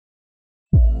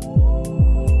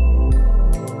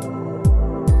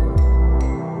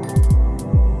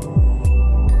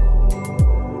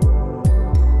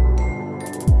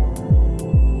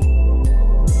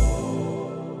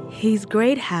His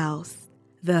great house,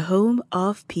 the home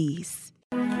of peace.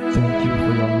 Thank you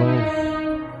for your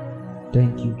love.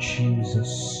 Thank you,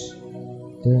 Jesus.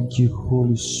 Thank you,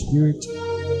 Holy Spirit.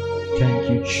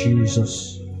 Thank you,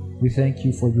 Jesus. We thank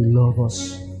you for you love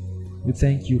us. We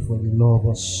thank you for you love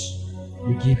us.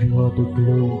 We give you all the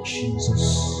glory,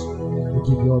 Jesus. We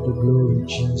give you all the glory,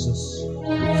 Jesus.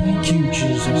 Thank you,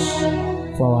 Jesus,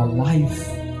 for our life,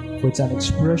 for it's an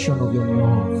expression of your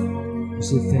love. We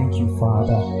say thank you,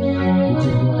 Father. We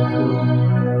give you all the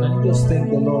glory. And just thank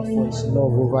the Lord for his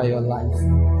love over your life.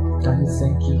 Can you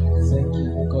thank him? Thank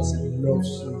him because he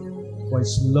loves you. For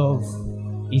his love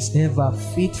is ever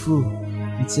faithful.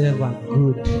 It's ever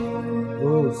good.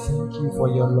 Oh, thank you for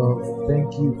your love.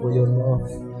 Thank you for your love.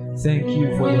 Thank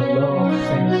you for your love.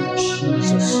 Thank you,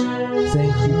 Jesus.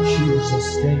 Thank you, Jesus.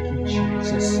 Thank you,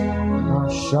 Jesus.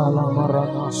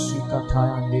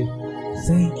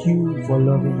 Thank you for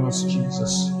loving us,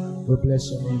 Jesus. We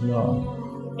bless your name, Lord.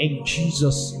 In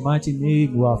Jesus' mighty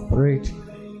name we have prayed.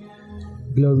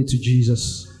 Glory to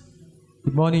Jesus.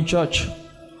 Good morning, church.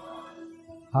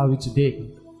 How are we today?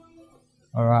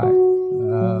 All right.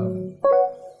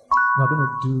 We're going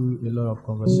to do a lot of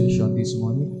conversation this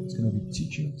morning. It's going to be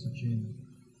teaching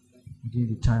within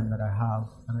the time that I have.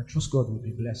 And I trust God will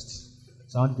be blessed.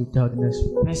 So I want you to tell the next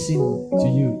person to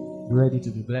you, be ready to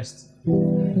be blessed.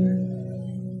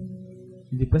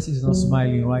 If the person is not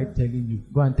smiling, why telling you?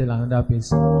 Go and tell another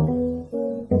person. All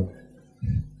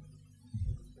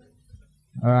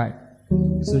right.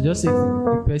 So just say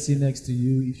the person next to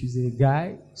you, if he's a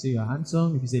guy, say you're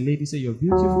handsome. If he's a lady, say you're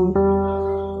beautiful.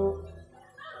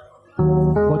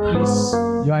 But please,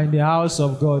 you are in the house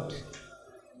of God.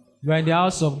 You are in the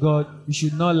house of God. You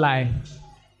should not lie.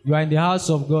 You are in the house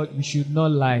of God. You should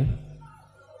not lie.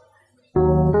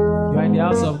 You are in the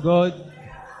house of God.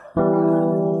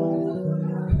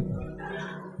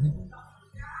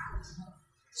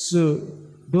 So,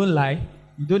 don't lie.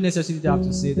 You don't necessarily have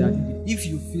to say that. If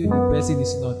you feel the person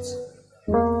is not,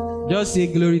 just say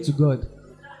glory to God.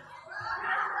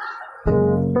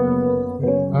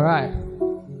 All right.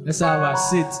 Let's have a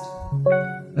seat.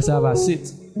 Let's have a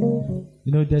seat.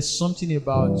 You know, there's something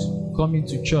about coming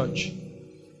to church.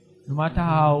 No matter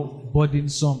how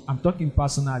burdensome, I'm talking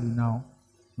personally now.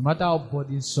 No matter how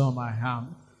burdensome I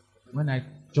am, when I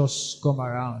just come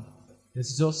around,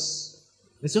 there's just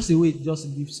a way it just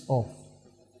lifts off.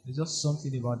 There's just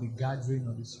something about the gathering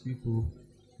of these people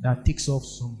that takes off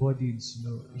some burdens. You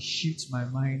know, it shifts my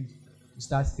mind to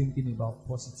start thinking about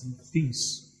positive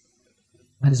things.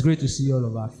 And it's great to see all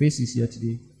of our faces here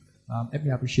today. Let me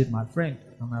appreciate my friend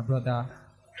and my brother.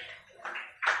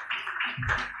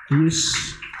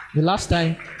 The last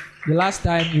time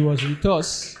he was with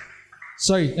us.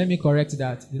 Sorry, let me correct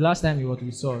that. The last time he was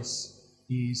with us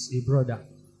is a brother.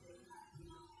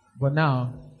 But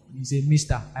now he's a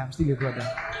mister. I am still a brother.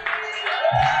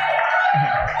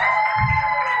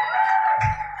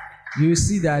 You will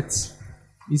see that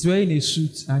he's wearing a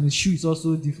suit and his shoe is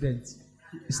also different.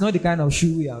 It's not the kind of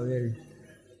shoe we are wearing.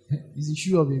 It's the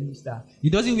shoe of a mister. He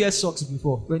doesn't wear socks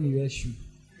before when he wears shoe.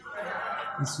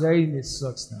 He's wearing his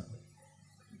socks now.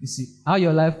 You see, how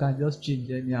your life can just change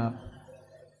anyhow.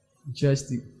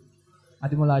 Interesting.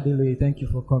 Ademola Adeloye, thank you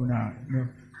for coming out. You know,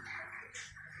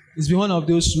 it's been one of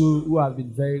those who have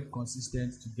been very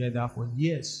consistent together for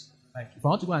years. Like, if I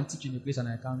want to go and teach in a place and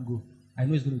I can't go, I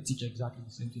know he's going to teach exactly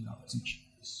the same thing I'll teach.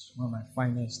 He's one of my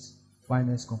finest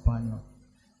companions.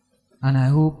 And I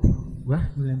hope, well,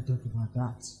 we didn't talk about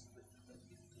that.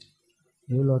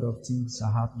 A whole lot of things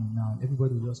are happening now.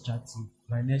 Everybody will just chat to you.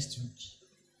 By next week,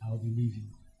 I'll be leaving.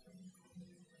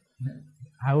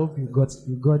 I hope you got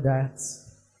that.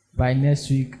 By next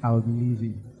week, I'll be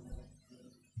leaving.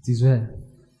 It is well.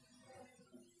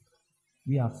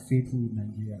 We are faithful in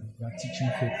Nigeria. We are teaching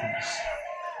faithfulness.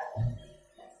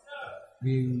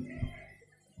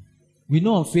 We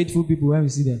know unfaithful people when we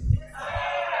see them.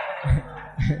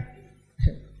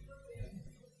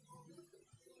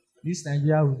 This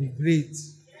Nigeria will be great.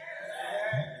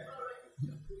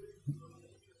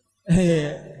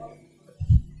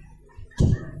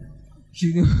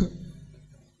 You know.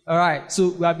 All right. So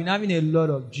we have been having a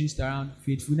lot of gist around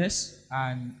faithfulness,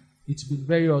 and it's been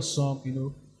very awesome. You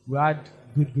know, we had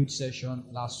good session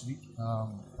last week.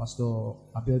 Pastor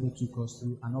Abiodun took us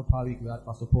through, and upper week we had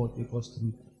Pastor Paul take us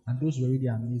through, and those were really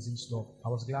amazing stuff. I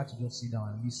was glad to just sit down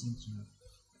and listen to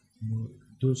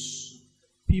those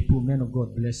people, men of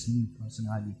God, bless me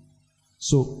personally.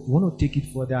 So we want to take it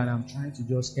further, and I'm trying to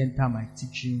just enter my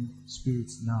teaching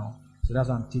spirit now. So that's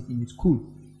why I'm taking it cool.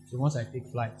 So once I take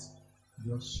flight,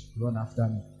 just run after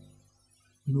me.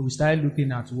 You know, we started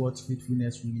looking at what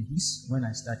faithfulness really is when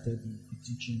I started the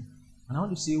teaching. And I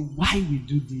want to say why we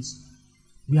do this.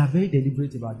 We are very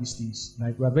deliberate about these things.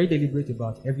 Like, we are very deliberate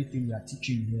about everything we are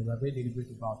teaching here. We are very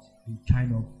deliberate about the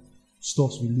kind of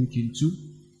stuff we look into,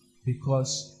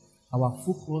 because our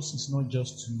focus is not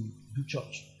just to do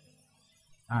church.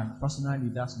 And personally,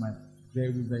 that's my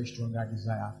very, very strong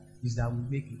desire, is that we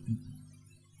make a people.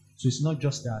 So it's not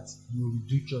just that, we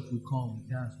do church, we come,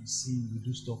 we dance, we sing, we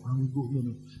do stuff, and we go.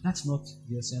 No. That's not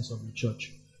the essence of the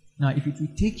church. Now, if it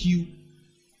will take you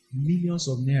millions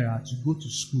of naira to go to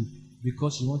school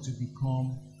because you want to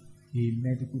become a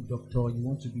medical doctor, you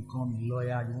want to become a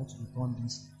lawyer, you want to become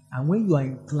this, and when you are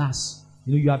in class,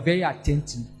 you are very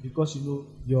attentive because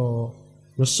your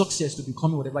success to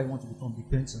becoming whatever you want to become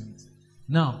depends on it.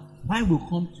 Now, why we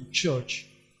come to church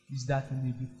is that we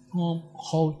may become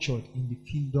cultured in the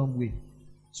kingdom way.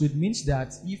 So it means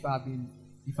that if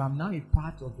I'm now a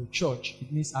part of the church,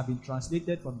 it means I've been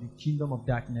translated from the kingdom of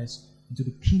darkness into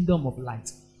the kingdom of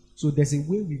light. So there's a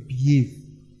way we behave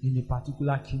in a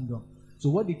particular kingdom. So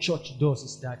what the church does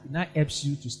is that it now helps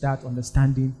you to start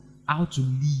understanding how to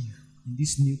live in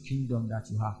this new kingdom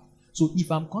that you have. So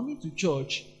if I'm coming to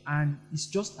church and it's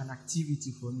just an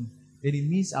activity for me, then it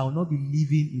means I will not be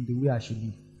living in the way I should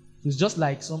live. So it's just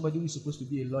like somebody who is supposed to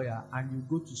be a lawyer and you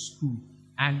go to school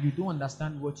and you don't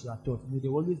understand what you are taught. There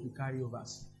will always be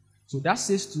carryovers. So that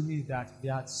says to me that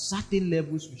there are certain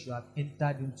levels which we have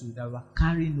entered into that we are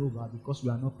carrying over because we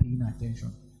are not paying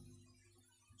attention.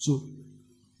 So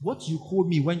what you hold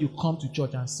me when you come to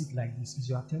church and sit like this is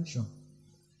your attention.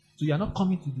 So you are not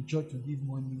coming to the church to give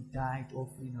money, tithe,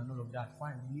 offering, and all of that.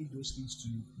 Fine, we need those things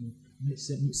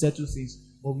to settle things,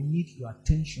 but we need your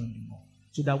attention more.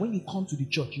 So that when you come to the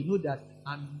church, you know that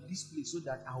I'm in this place so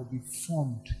that I'll be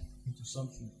formed into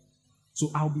something. So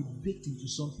I'll be baked into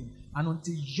something. And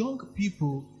until young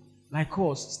people like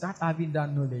us start having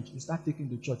that knowledge, we start taking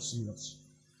the church serious.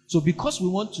 So because we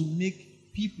want to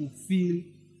make people feel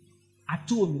at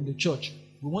home in the church,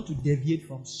 we want to deviate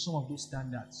from some of those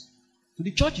standards. So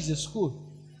the church is a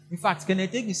school. In fact,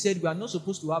 Kenneth Hagin said we are not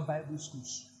supposed to have Bible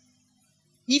schools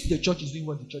if the church is doing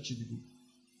what the church should be doing.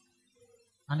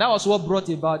 And that was what brought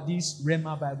about this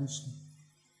Rema Bible School.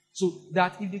 So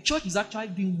that if the church is actually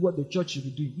doing what the church should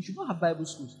be doing, we should not have Bible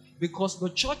schools, because the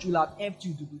church will have helped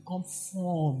you to become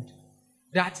formed.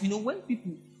 That, when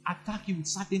people attack you with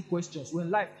certain questions, when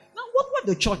life... Now, what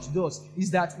the church does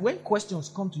is that when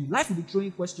questions come to you, life will be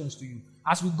throwing questions to you.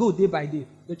 As we go day by day,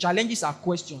 the challenges are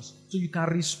questions, so you can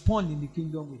respond in the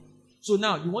kingdom way. So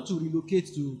now, you want to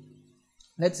relocate to,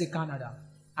 let's say, Canada.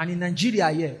 And in Nigeria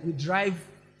here, we drive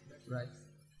right.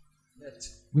 Left.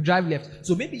 We drive left.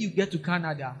 So maybe you get to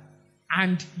Canada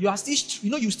and you are still,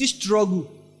 you still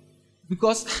struggle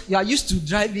because you are used to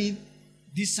driving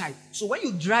this side. So when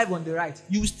you drive on the right,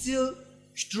 you still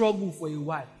struggle for a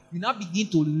while. You now begin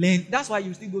to learn. That's why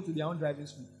you still go to their own driving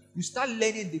school. You start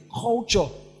learning the culture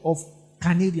of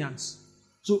Canadians.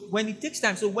 So when it takes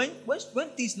time, so when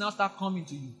things now start coming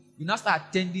to you, you now start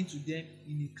attending to them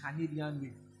in a Canadian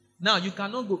way. Now you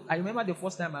cannot go. I remember the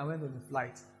first time I went on a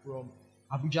flight from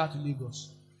Abuja to Lagos.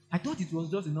 I thought it was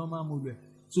just a normal mode.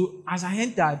 So as I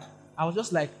entered, I was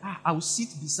just like, I will sit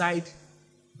beside,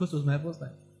 because it was my first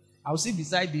time. I will sit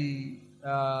beside the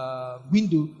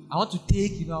window. I want to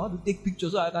take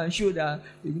pictures so I can show that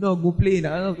go playing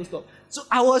and all those stuff. So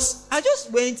I just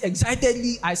went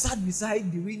excitedly. I sat beside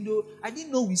the window. I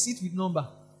didn't know we sit with number.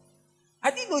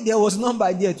 I didn't know there was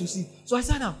number there to sit. So I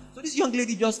sat down. So this young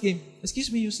lady just came.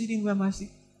 Excuse me, you sitting where my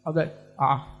seat? I was like,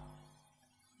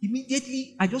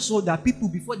 Immediately, I just saw that people,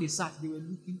 before they sat, they were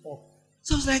looking up.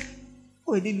 So I was like,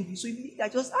 who are they looking? So immediately, I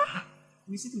just I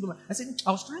said,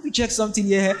 I was trying to check something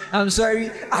here. I'm sorry.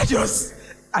 I just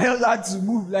had to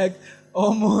move like,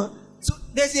 So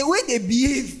there's a way they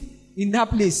behave in that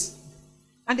place.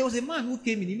 And there was a man who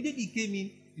came in. Immediately he came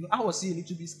in. I was still a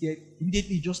little bit scared.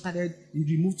 Immediately he just started, he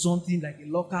removed something like a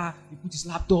locker. He put his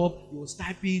laptop. He was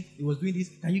typing. He was doing this.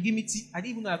 Can you give me tea? I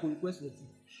didn't even know I could request for tea.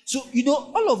 So,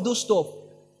 all of those stuff,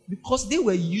 because they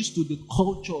were used to the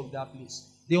culture of that place.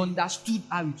 They understood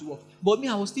how it worked. But me,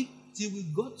 I was still, till we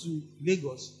got to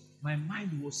Lagos, my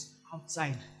mind was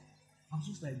outside. I was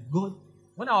just like, God.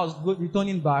 When I was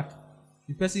returning back,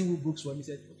 the person who books for me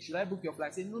said, should I book your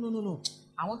flight? I said, no.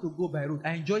 I want to go by road.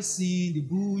 I enjoy seeing the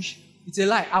bush. It's a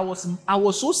lie. I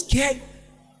was so scared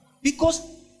because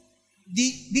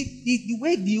the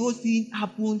way the whole thing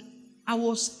happened, I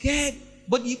was scared.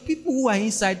 But the people who are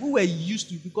inside, who were used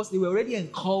to it, because they were already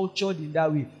encultured in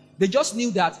that way, they just knew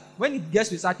that when it gets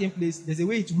to a certain place, there's a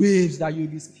way it waves that you'll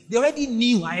be. They already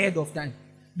knew ahead of time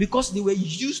because they were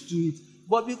used to it.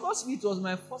 But because it was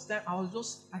my first time, I didn't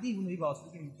even know if I was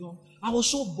speaking in tongues. I was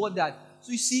so bothered.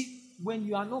 So you see, when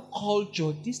you are not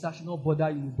cultured, this that should not bother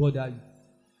you will bother you.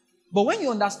 But when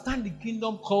you understand the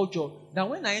kingdom culture, that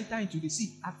when I enter into the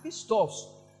sea, I face stuffs.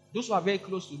 Those who are very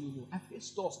close to me know I face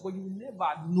stuffs, but you will never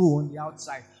know on the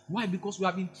outside. Why? Because we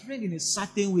have been trained in a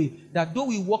certain way that though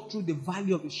we walk through the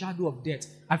valley of the shadow of death,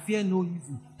 I fear no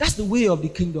evil. That's the way of the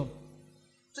kingdom.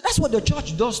 So that's what the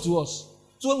church does to us.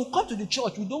 So when we come to the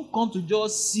church, we don't come to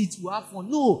just sit, to have fun.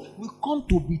 No, we come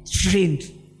to be trained.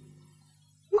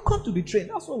 We come to be trained.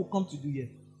 That's what we come to do here.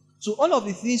 So all of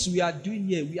the things we are doing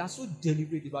here, we are so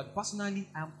deliberate about it. Personally,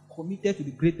 I am committed to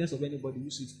the greatness of anybody who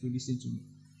sits to listen to me.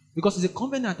 Because it's a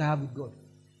covenant I have with God.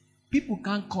 People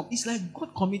can't come. It's like God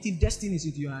committing destinies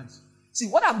into your hands. See,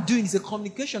 what I'm doing is a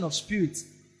communication of spirit.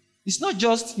 It's not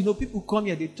just, people come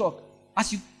here, they talk.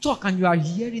 As you talk and you are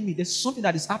hearing me, there's something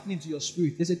that is happening to your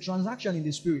spirit. There's a transaction in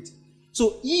the spirit.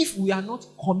 So if we are not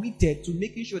committed to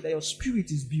making sure that your spirit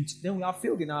is built, then we have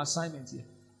failed in our assignment here.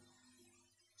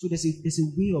 So there's a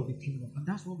way of the kingdom, and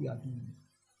that's what we are doing.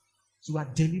 So we are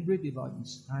deliberate about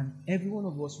this, and every one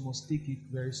of us must take it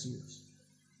very serious.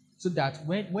 So that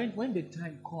when the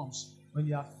time comes, when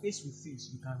you are faced with things,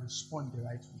 you can respond the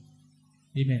right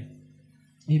way. Amen.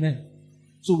 Amen.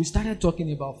 So we started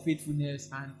talking about faithfulness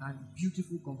and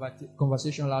beautiful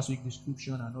conversation last week,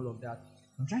 description and all of that.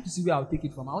 I'm trying to see where I'll take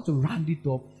it from. I want to round it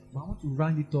up, but I want to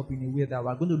round it up in a way that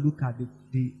we're going to look at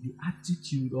the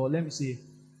attitude, or let me say,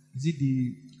 is it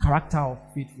the character of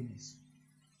faithfulness?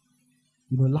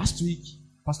 Last week,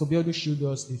 Pastor Biodun showed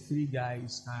us the 3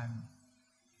 guys, and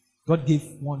God gave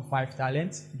one 5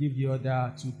 talents, gave the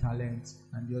other 2 talents,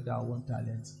 and the other 1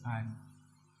 talent. And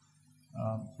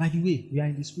by the way, we are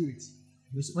in the spirit.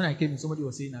 When I came in, somebody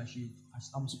was saying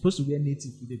I'm supposed to wear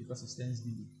native today because it's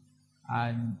Thanksgiving.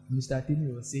 And Mr. Tini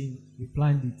was saying we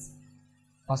planned it.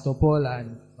 Pastor Paul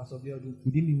and Pastor Biodun,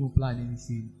 we didn't even plan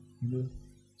anything.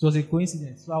 It was a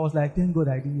coincidence. So I was like, thank God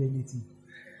I didn't wear anything.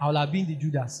 I will have been the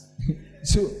Judas.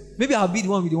 So maybe I'll be the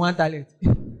one with the 1 talent.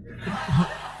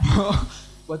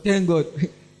 But thank God,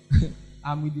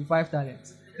 I'm with the 5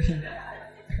 talents.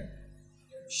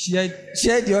 Share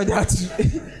the other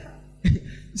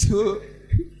 2.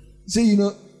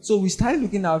 So we started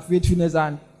looking at faithfulness,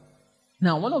 and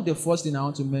now one of the first things I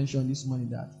want to mention this morning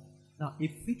that now a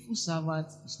faithful servant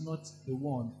is not the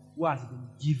one who has been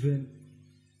given,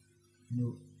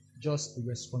 just a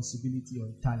responsibility or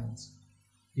a talent.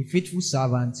 A faithful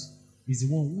servant is the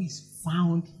one who is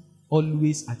found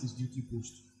always at his duty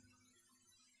post.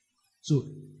 So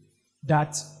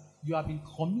that you have been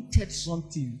committed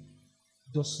something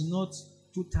does not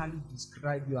totally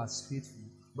describe you as faithful,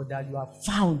 but that you are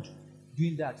found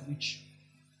doing that which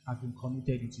has been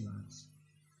committed into your hands.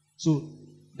 So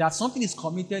that something is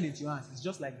committed into your hands is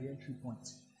just like the entry point.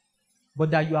 But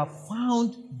that you are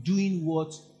found doing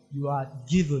what you are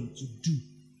given to do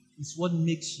is what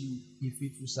makes you a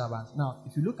faithful servant. Now,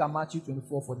 if you look at Matthew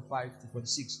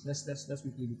 24:45-46, let's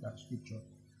quickly look at scripture.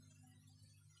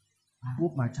 I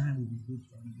hope my time will be good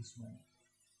for me this morning.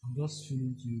 I'm just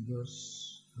feeling to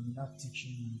just that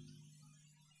teaching.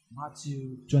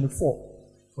 Matthew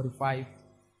 24:45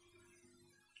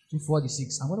 to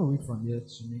 46. I'm going to read from here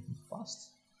to make it fast.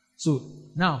 So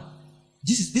now,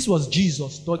 this was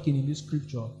Jesus talking in this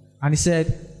scripture, and he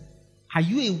said, "Are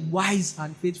you a wise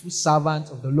and faithful servant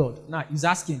of the Lord?" Now he's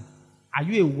asking, "Are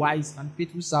you a wise and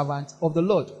faithful servant of the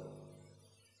Lord?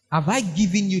 Have I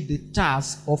given you the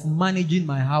task of managing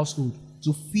my household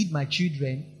to feed my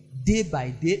children day by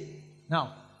day?"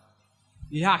 Now,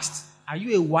 he asked, "Are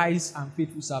you a wise and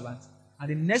faithful servant?" And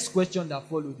the next question that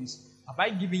followed is, have I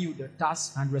given you the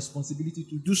task and responsibility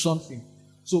to do something?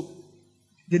 So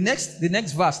the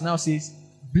next verse now says,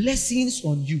 "Blessings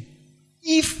on you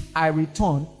if I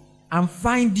return and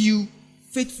find you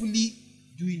faithfully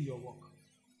doing your work."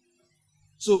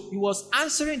 So he was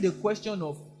answering the question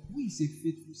of who is a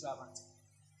faithful servant.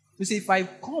 To say, if I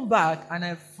come back and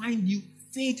I find you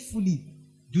faithfully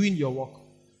doing your work,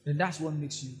 then that's what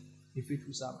makes you a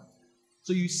faithful servant.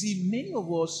 So you see, many of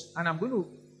us, and I'm going to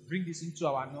bring this into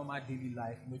our normal daily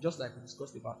life, just like we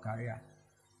discussed about career.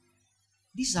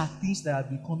 These are things that are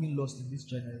becoming lost in this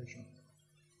generation.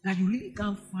 That you really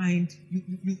can't find,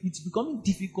 it's becoming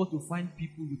difficult to find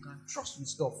people you can trust with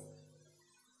stuff.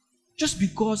 Just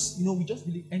because, we just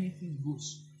believe anything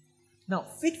goes. Now,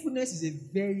 faithfulness is a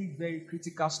very, very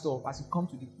critical stuff as you come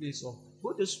to the place of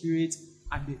both the spirit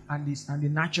and the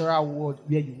natural world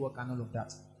where you work and all of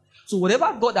that. So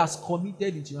whatever God has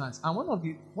committed into your hands, and one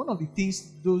of the things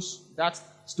that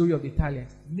story of the talent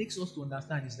makes us to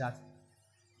understand is that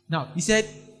now he said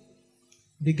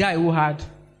the guy who had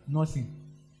nothing,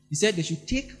 he said they should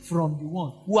take from the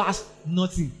one who has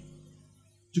nothing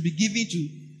to be given to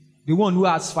the one who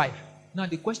has 5. Now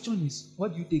the question is,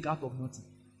 what do you take out of nothing?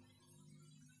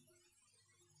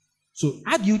 So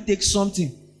how do you take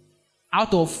something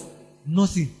out of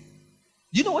nothing?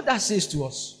 Do you know what that says to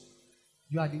us?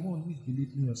 You are the one who is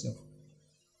believing yourself.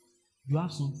 You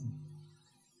have something.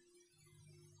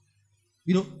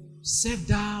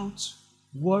 Self-doubt,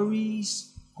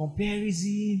 worries,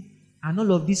 comparison, and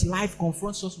all of this life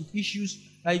confronts us with issues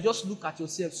that you just look at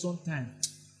yourself sometimes.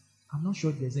 I'm not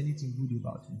sure there's anything good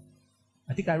about me.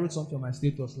 I think I wrote something on my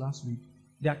status last week.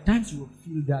 There are times you will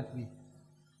feel that way.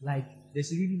 Like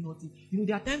there's really nothing.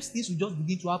 There are times things will just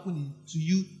begin to happen to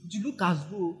you. You look as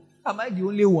though, am I the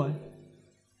only one?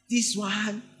 This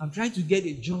one, I'm trying to get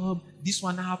a job. This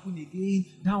one happened again.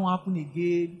 That one happened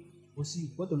again. But see,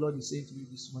 what the Lord is saying to you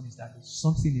this morning is that there's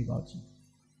something about you.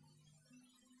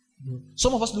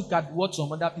 Some of us look at what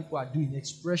some other people are doing,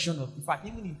 expression of, in fact,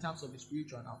 even in terms of the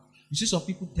spiritual now. You see some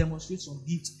people demonstrate some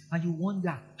gifts, and you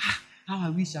wonder, how I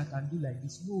wish I can do like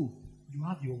this. No, you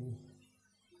have your own.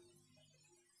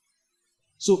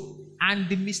 So, and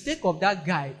the mistake of that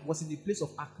guy was in the place of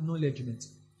acknowledgement.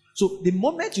 So, the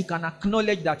moment you can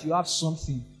acknowledge that you have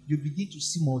something, you begin to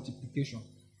see multiplication.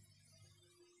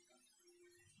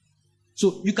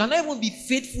 So, you cannot even be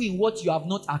faithful in what you have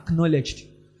not acknowledged.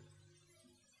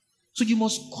 So, you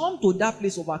must come to that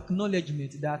place of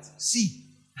acknowledgement that, see,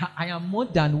 I am more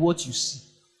than what you see.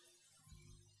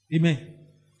 Amen.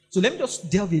 So, let me just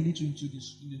delve a little into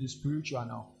the spiritual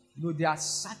now. There are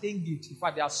certain gifts. In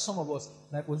fact, there are some of us,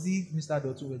 like was it Mr.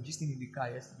 Dotto, we were just in the car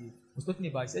yesterday. I was talking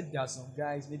about, he said there are some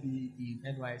guys, maybe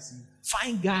in NYC,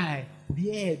 fine guy,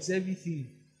 beards, everything.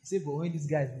 He said, but when these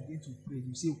guys begin to pray,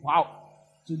 you say, wow.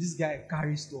 So this guy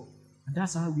carries stuff. And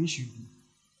that's how we should be.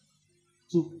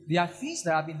 So there are things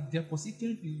that have been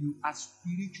deposited in you as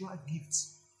spiritual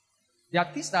gifts. There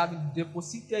are things that have been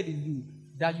deposited in you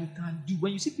that you can do.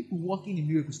 When you see people walking in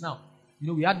miracles now,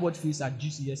 we had what face at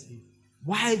GC yesterday.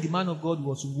 While the man of God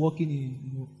was working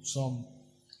in some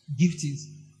giftings,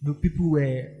 people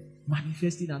were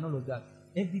manifesting and all of that.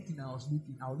 Everything I was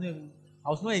looking, I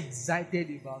was not excited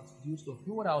about those stuff. You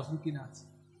know what I was looking at?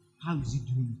 How is he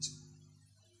doing it?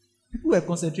 People were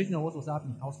concentrating on what was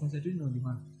happening. I was concentrating on the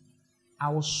man. I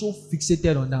was so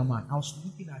fixated on that man. I was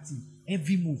looking at him.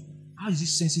 Every move. How is he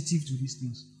sensitive to these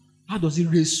things? How does he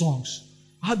raise songs?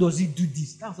 How does he do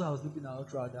this? That's what I was looking at all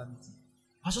throughout that meeting.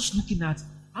 I was just looking at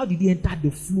how did he enter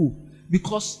the flow?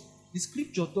 Because the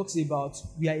scripture talks about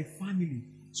we are a family.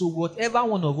 So whatever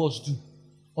one of us do,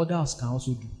 others can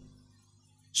also do.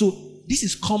 So this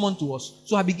is common to us.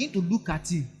 So I begin to look at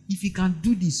him. If he can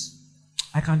do this,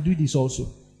 I can do this also.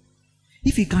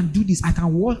 If he can do this, I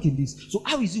can walk in this. So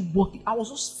how is he walking? I was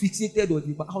just fixated on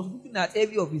him. I was looking at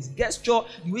every of his gesture,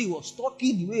 the way he was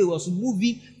talking, the way he was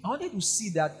moving. I wanted to see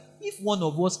that if one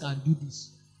of us can do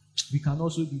this, we can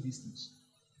also do these things.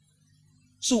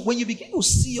 So when you begin to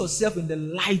see yourself in the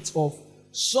light of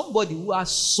somebody who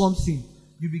has something,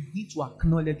 you begin to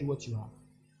acknowledge what you have.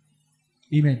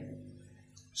 Amen.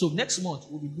 So next month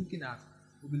we'll be looking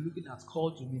at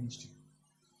call to ministry.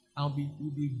 And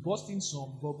we'll be busting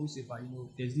some bubbles about,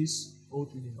 there's this whole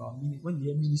thing about when you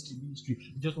hear ministry, you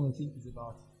just want to think it's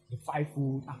about the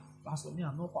fivefold. Pastor, me,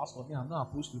 I'm not pastor, me, I'm not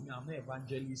apostle, me, I'm not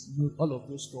evangelist, all of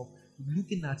those stuff. We'll be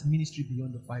looking at ministry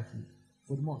beyond the fivefold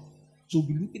for the month. So we'll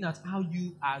be looking at how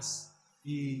you as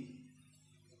a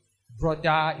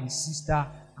brother, a sister,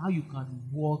 how you can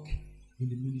walk in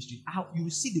the ministry. How you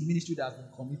will see the ministry that has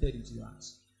been committed into your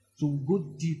hands. So we'll go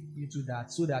deep into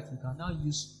that so that you can now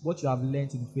use what you have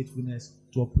learned in faithfulness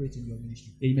to operate in your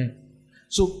ministry. Amen.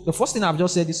 So the first thing I've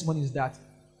just said this morning is that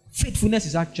faithfulness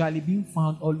is actually being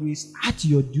found always at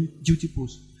your duty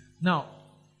post. Now,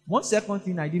 one second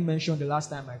thing I didn't mention the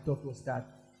last time I talked was that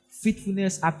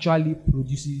faithfulness actually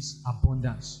produces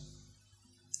abundance.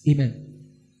 Amen.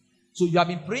 So you have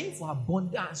been praying for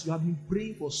abundance. You have been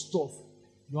praying for stuff.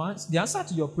 The answer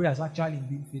to your prayer is actually in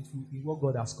being faithful in what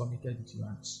God has committed into your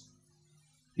hands.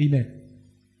 Amen.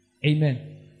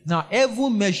 Amen. Now,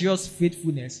 heaven measures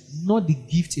faithfulness, not the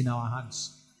gift in our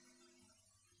hands.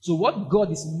 So what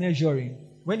God is measuring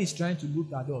when He's trying to look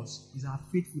at us is our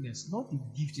faithfulness, not the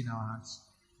gift in our hands.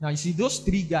 Now, you see, those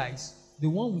three guys, the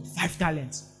one with 5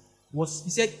 talents, he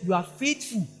said, you are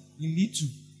faithful in little.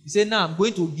 He said, now I'm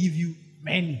going to give you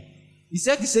many. He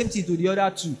said the same thing to the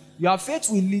other 2. You are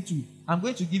faithful in little, I'm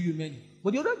going to give you many.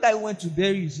 But the other guy went to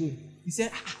bury his own. He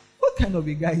said, what kind of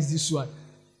a guy is this one?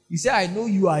 He said, I know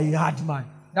you are a hard man.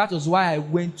 That was why I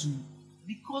went to.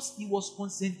 Because he was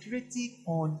concentrating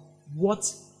on what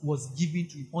was given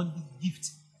to him, on the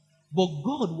gift. But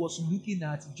God was looking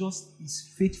at just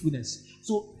his faithfulness.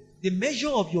 So the measure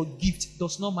of your gift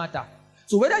does not matter.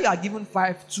 So whether you are given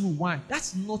 5, 2, 1,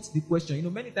 that's not the question. You know,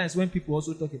 many times when people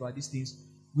also talk about these things,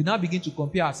 we now begin to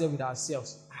compare ourselves with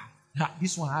ourselves.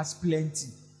 This one has plenty.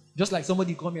 Just like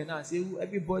somebody come here now and say, oh,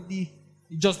 everybody,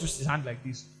 he just puts his hand like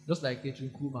this. Just like Ketri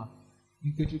Kuma.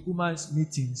 In Ketri Kuma's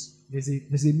meetings, there's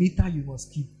a meter you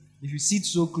must keep. If you sit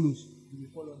so close, you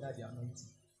will fall under the anointing.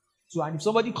 So, and if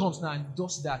somebody comes now and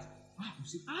does that, you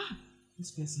say,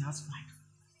 this person has 5.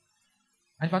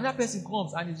 And if another person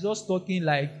comes and is just talking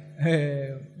like,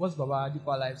 what's Baba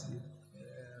Deepa Life's name?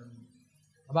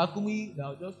 Baba Kumi,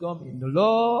 now just come in the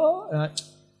Lord.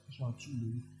 This one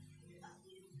too.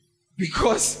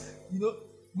 Because, you know,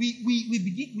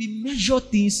 we measure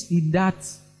things in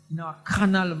our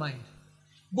carnal mind.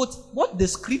 But what the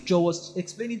scripture was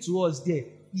explaining to us there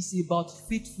is about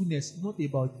faithfulness, not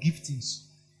about giftings.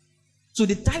 So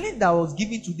the talent that was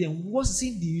given to them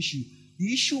wasn't the issue.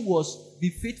 The issue was be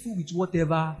faithful with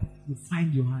whatever you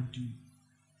find your hand doing.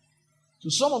 So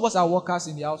some of us are workers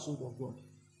in the household of God.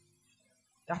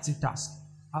 That's a task.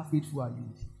 How faithful are you?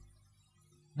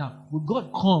 Now, will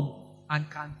God come and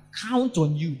can count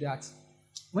on you that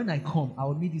when I come, I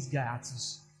will meet this guy at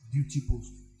his duty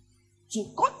post? So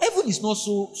God, heaven is not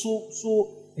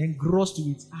so engrossed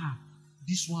with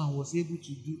this one was able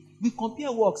to do. We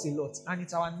compare works a lot, and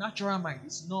it's our natural mind.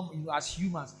 It's normal, you know, as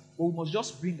humans, but we must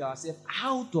just bring ourselves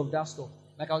out of that stuff.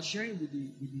 Like I was sharing with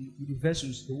the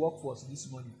vessels, the workforce this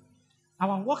morning.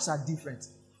 Our works are different.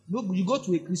 You know, you go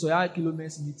to a Chris or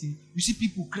Kilomen's meeting, you see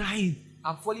people crying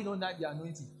and falling under the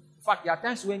anointing. In fact, there are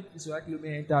times when Chris or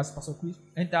Kilomen Pastor Chris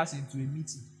enters into a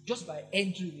meeting just by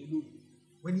entering alone.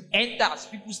 When he enters,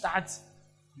 people start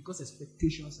because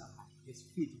expectations are high. There's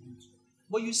faith built.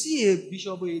 But you see a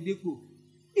bishop or a deacon,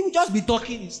 he will just be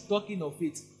talking of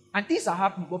faith. And things are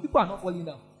happening, but people are not falling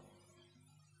down.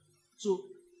 So,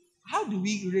 how do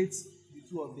we rate the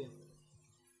two of them?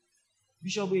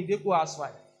 Bishop Oyedepo has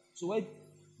 5. So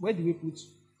where do we put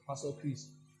Pastor Chris?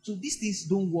 So these things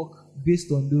don't work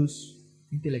based on those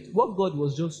intellects. What God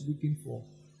was just looking for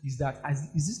is that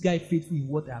is this guy faithful in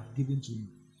what I have given to him?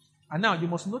 And now you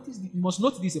must note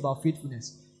this about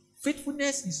faithfulness.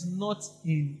 Faithfulness is not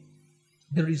in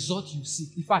the result you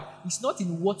seek. In fact, it's not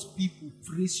in what people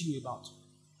praise you about.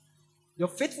 Your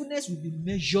faithfulness will be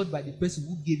measured by the person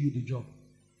who gave you the job.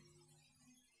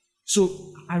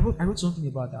 So I wrote something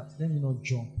about that. Let me not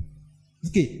jump.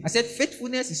 Okay, I said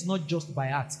faithfulness is not just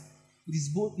by art. It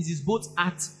is both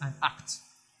art and act.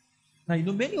 Now, you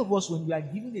know, many of us, when we are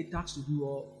given a task to do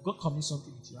or God commits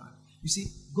something into your hand, you see,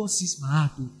 God sees my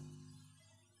heart too.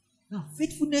 Now,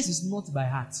 faithfulness is not by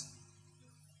heart.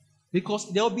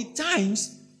 Because there will be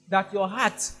times that your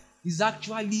heart is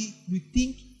actually, you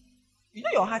think, you know,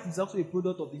 your heart is also a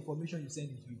product of the information you send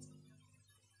into it.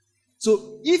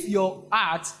 So, if your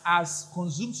heart has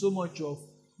consumed so much of,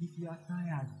 if you are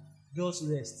tired, just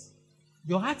rest.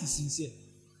 Your heart is sincere.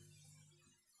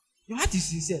 Your heart is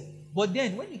sincere. But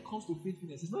then, when it comes to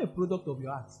faithfulness, it's not a product of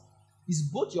your heart. It's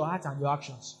both your heart and your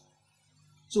actions.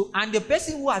 So, and the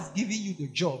person who has given you the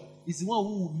job is the one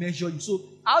who will measure you. So,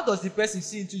 how does the person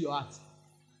see into your heart?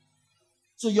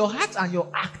 So, your heart and your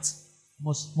act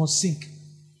must sync.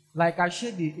 Like I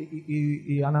shared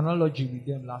an analogy with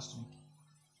them last week.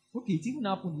 Okay, it even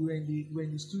happened. We were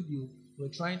in the studio. We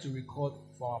were trying to record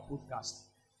for our podcast.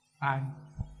 And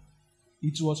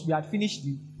we had finished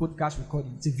the podcast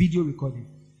recording. It's a video recording.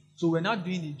 So we're not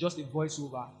doing it just a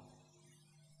voiceover.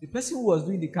 The person who was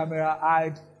doing the camera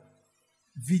had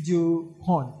video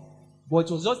on, but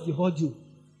it was just the audio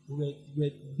we were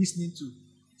listening to.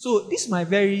 So this is my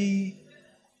very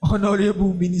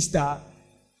honorable minister.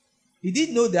 He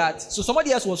didn't know that. So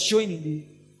somebody else was showing in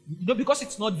the, because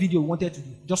it's not video we wanted to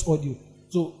do, just audio.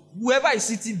 So whoever is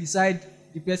sitting beside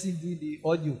the person doing the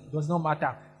audio does not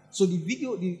matter. So the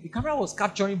video, the camera was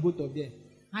capturing both of them.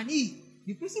 And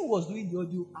the person who was doing the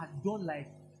audio had done like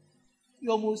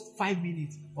almost 5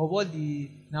 minutes of what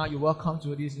now you're welcome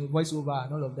to this, voiceover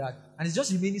and all of that. And it's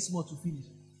just remaining small to finish.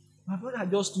 My brother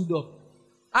had just stood up.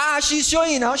 She's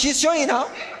showing now.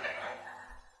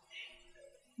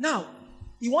 Now,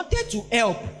 he wanted to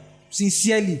help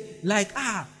sincerely. Like,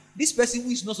 this person who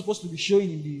is not supposed to be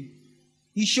showing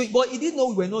he's showing, but he didn't know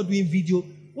we were not doing video.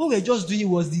 What we were just doing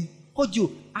was the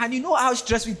audio. And you know how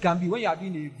stressful it can be when you are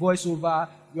doing a voiceover,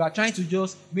 you are trying to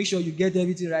just make sure you get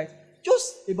everything right.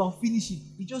 Just about finishing,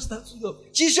 he just started up.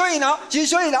 She's showing now.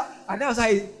 And that was how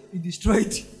he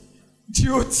destroyed the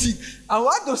whole thing. And we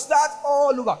had to start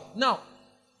all over. Now,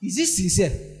 is this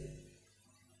sincere?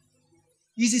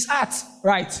 Is his heart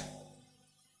right?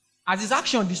 Has his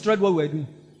action destroyed what we're doing?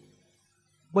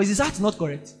 But is his heart not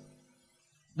correct?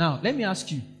 Now, let me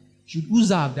ask you, should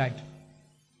Uzzah have died?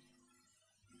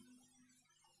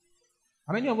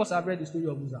 How many of us have read the story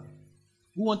of Uzzah?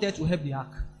 Who wanted to help the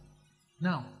ark?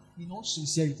 Now, in all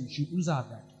sincerity, should Uzzah have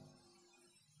died?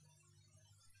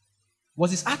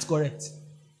 Was his heart correct?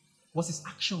 Was his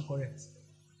action correct?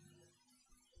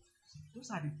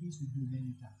 Those are the things we do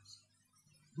many times.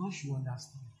 God should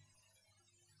understand.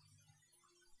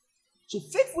 So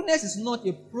faithfulness is not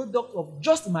a product of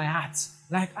just my heart.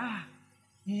 Like,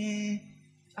 you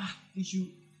should.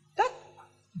 That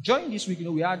during this week,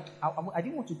 we had. I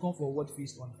didn't want to come for a word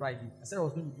feast on Friday. I said I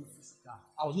was going to do physical.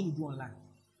 I was going to do online.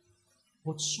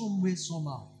 But somewhere,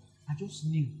 somehow, I just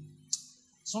knew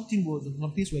some things were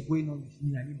going on with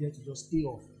me. I needed to just stay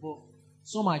off. But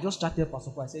somehow I just started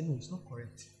Pastor Paul. I said, no, it's not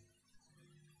correct.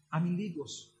 I'm in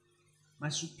Lagos. My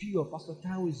superior, Pastor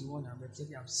Taiwo, is the one I'm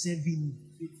representing. I'm serving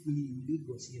faithfully in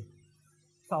Lagos here.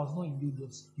 If I was not in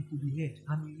Lagos, it could be heard.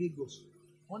 I'm in Lagos.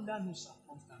 Under no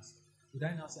circumstance would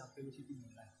I now say I'm fellowshipping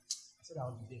in life. I said I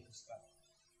would be there to start.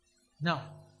 Now,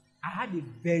 I had a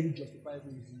very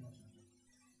justifiable reason not to go.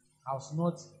 I was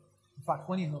not, in fact,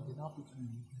 funny enough, they now put me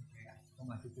in prayer to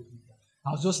come and take over.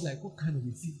 I was just like, what kind of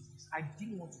a thing is this? I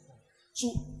didn't want to come.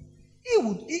 So, he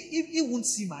wouldn't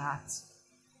see my heart.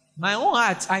 My own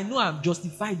heart, I know I'm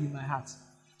justified in my heart.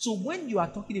 So when you are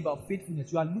talking about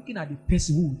faithfulness, you are looking at the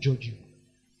person who will judge you.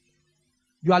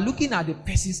 You are looking at the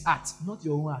person's heart, not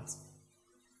your own heart.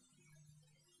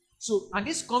 So, and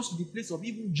this comes to the place of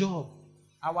even job,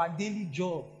 our daily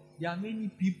job. There are many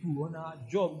people on our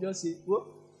job just say, oh,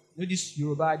 you know this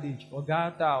Yoruba adage,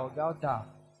 Ogata.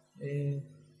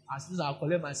 As soon as I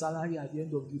collect my salary at the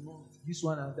end of the month, this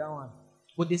one and that one.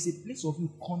 But there's a place of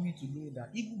you coming to know that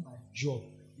even my job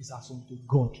is as unto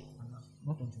God and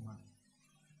not unto man.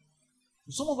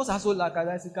 So some of us are so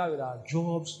lackadaisical with our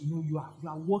jobs. You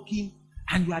are working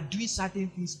and you are doing certain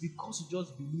things because you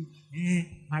just believe,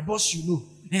 my boss should know,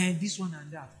 this one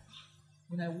and that.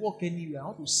 When I work anywhere, I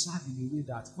want to serve in a way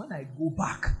that when I go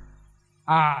back,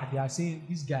 they are saying,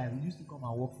 this guy, we used to come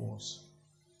and work for us.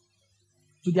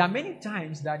 So there are many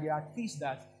times that there are things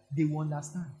that they will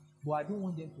understand, but I don't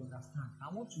want them to understand.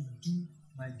 I want to do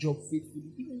my job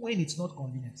faithfully, even when it's not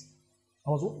convenient.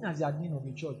 I was working as the admin of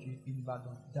a church in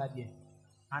Ibadan that year.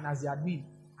 And as the admin,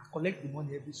 I collect the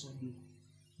money every Sunday.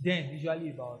 Then, usually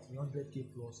about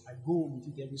 100K plus, I go home with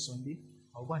it every Sunday.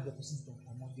 I'll go and deposit it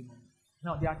on Monday morning.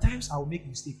 Now, there are times I will make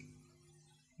mistake.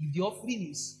 If the offering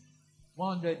is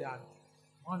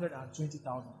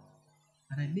 120,000,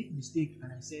 and I make mistake,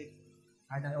 and I say,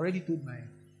 and I already told my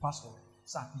pastor,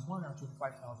 sir, it's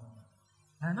 125,000.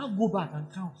 And I now go back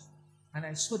and count. And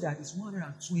I saw that it's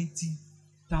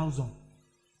 120,000.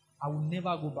 I will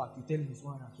never go back to tell him it's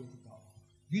 120,000.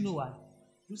 Do you know why?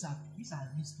 These are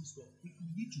risky stuff. You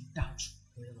need to doubt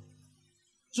forever.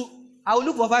 So I will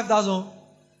look for 5,000.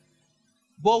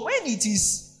 But when it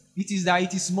is that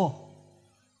it is small.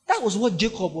 That was what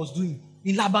Jacob was doing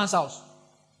in Laban's house.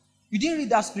 You didn't read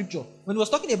that scripture. When he was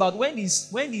talking about when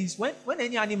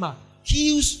any animal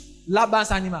kills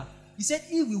Laban's animal, he said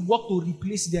he will work to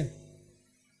replace them.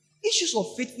 Issues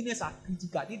of faithfulness are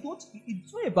critical.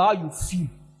 It's not about how you feel.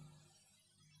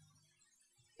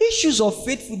 Issues of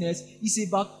faithfulness is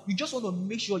about you just want to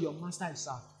make sure your master is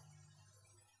served.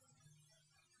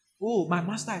 Oh, my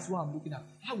master is what I'm looking at.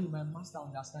 How will my master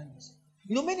understand this?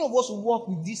 Many of us will walk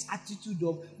with this attitude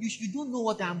of you don't know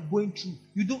what I'm going through.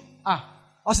 You don't. I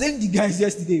was saying the guys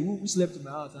yesterday who slept in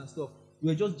my house and stuff. We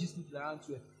were just gisting around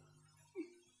 12.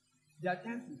 There are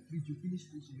times you preach, you finish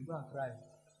preaching, you go and cry.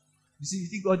 You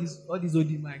think all this old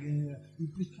man, you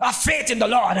preach, have faith in the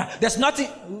Lord. There's nothing.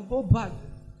 We'll go back.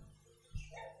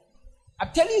 I'm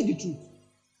telling you the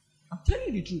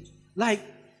truth. Like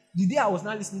the day I was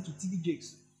now listening to TV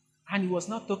Jakes, and he was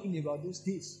now talking about those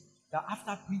days that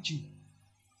after preaching,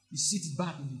 he sits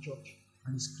back in the church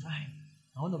and he's crying.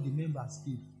 And one of the members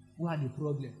came who had a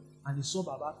problem, and he saw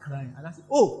Baba crying, and I said,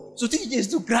 "Oh, so TV Jakes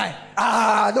to cry?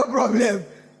 No problem."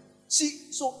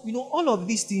 See, so all of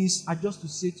these things are just to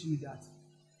say to you that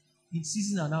in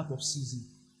season and out of season,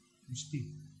 you stay.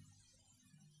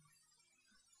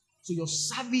 So your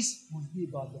service must be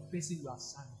about the person you are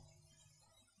serving.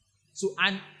 So,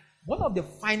 and one of the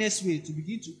finest ways to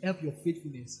begin to help your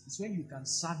faithfulness is when you can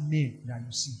serve men that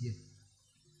you see here.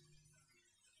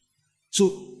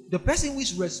 So the person who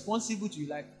is responsible to you,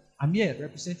 like, I'm here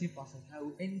representing Pastor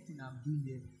Taiwo, anything I'm doing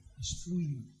here is through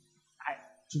you.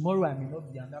 Tomorrow I may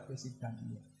not be, and that person can be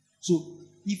here. So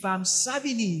if I'm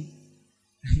serving him,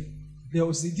 there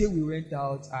was a day we went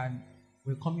out and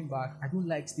we're coming back. I don't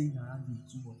like staying around him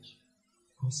too much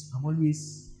because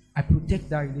I protect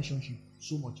that relationship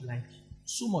so much.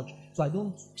 So I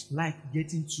don't like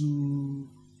getting too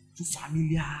too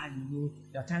familiar,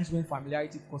 There are times when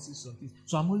familiarity causes something.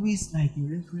 So I'm always like in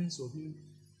reference of him.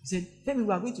 He said, Femi,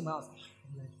 we are going to my house.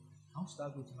 I'm like, I want to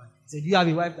start going to my house. He said, do you have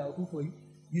a wife that will cook for you?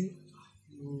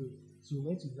 No. So we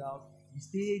went to the house. We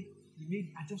stayed.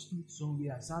 I just looked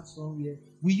somewhere. I sat somewhere.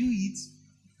 Will you eat?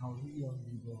 I was really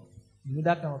hungry, but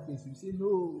that kind of place. You say,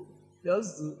 no,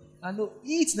 just I know,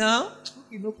 eat now.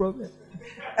 Okay, no problem.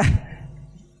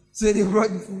 So they brought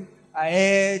the food. I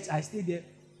ate. I stayed there.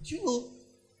 Do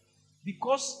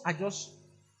because I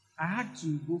had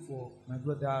to go for my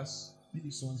brother's,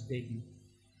 maybe son's birthday.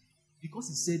 Because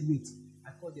he said, wait, I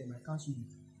called them, I canceled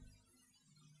it.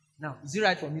 Now, is it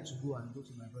right for me to go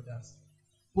to my brother's?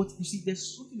 But you see,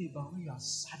 there's something about when you are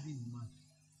serving a man.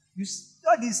 You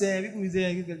all these people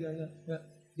say,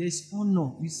 there's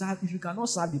honor. You serve, if you cannot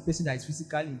serve the person that is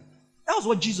physically. That was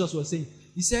what Jesus was saying.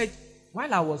 He said,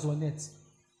 while I was on earth,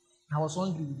 I was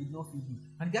hungry, we did not feed you.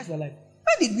 And the guys were like,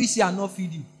 when did we say I not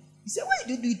feed you? He said, why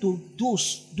did you do it to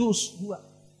those who are,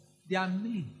 they are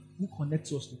men who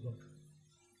connect us to God.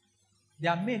 They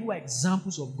are men who are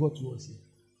examples of God to us here.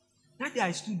 That day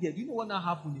I stood there. Do you know what now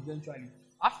happened eventually?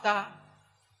 After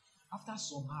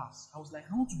some hours, I was like,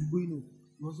 I want to be going home.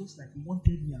 It was just like he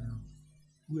wanted me around.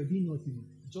 We were doing nothing.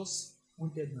 He just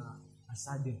wanted me. I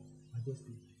sat there. I just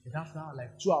stayed. And after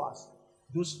like 2 hours,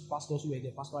 those pastors who were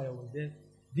there, Pastor I was there,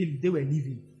 they were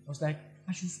leaving. I was like,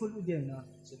 I should follow them now.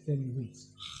 He said, tell me, wait.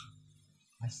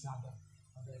 I sat down.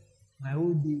 I was like, my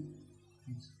whole day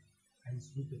is I was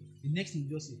waiting. The next thing he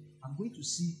just said, I'm going to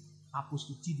see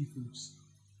Apostle T.D. Phillips.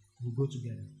 We'll go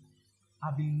together.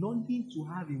 I've been longing to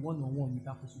have a one-on-one with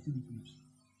Apostle T.D. Phillips.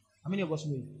 How many of us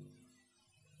know it?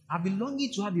 I've been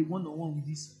longing to have a one-on-one with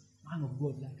this man of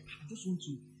God. Like, I just want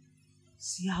to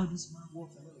see how this man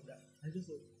works and all of that. I just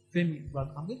said, Femi, but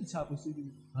I'm going to tell Apostle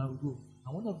T.D. and I will go.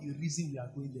 And one of the reasons we are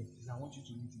going there is I want you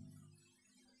to meet him.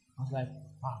 I was like,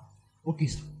 wow, okay,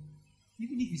 sir.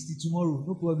 Even if it's till tomorrow,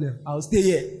 no problem. I'll stay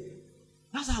here.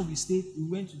 That's how we stayed. We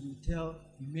went to the hotel,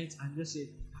 we met, and just said,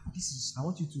 I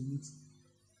want you to meet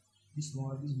this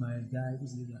one, this is my guy,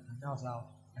 this is that. And that was how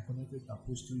I connected with the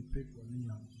apostle, he prayed for me,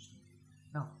 and just.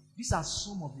 Now, these are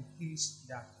some of the things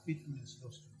that faithfulness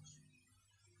does to us.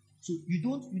 So you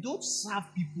don't serve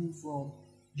people from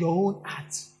your own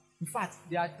heart. In fact,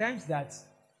 there are times that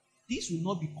this will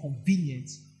not be convenient,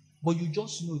 but you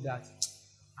just know that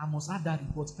I must have that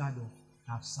report card of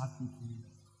I've served faithfully.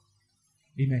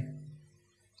 Amen.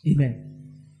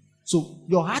 Amen. So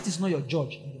your heart is not your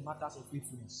judge in the matters of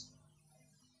faithfulness.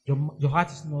 Your heart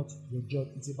is not your judge.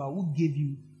 It's about who gave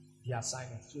you the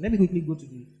assignment. So let me quickly go to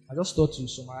I just thought to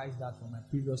summarize that from my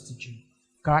previous teaching.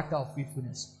 Character of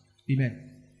faithfulness.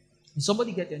 Amen. Did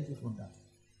somebody get anything from that?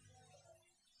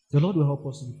 The Lord will help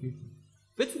us to be faithful.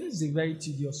 Faithfulness is a very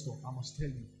tedious stuff, I must tell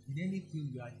you. In anything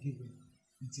you are given,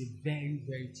 it's a very,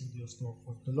 very tedious stuff.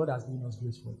 But the Lord has given us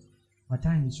grace for it. My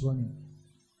time is running.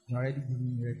 You're already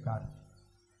giving me a red card.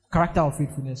 Character of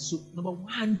faithfulness. So, number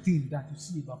one thing that you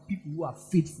see about people who are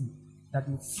faithful, that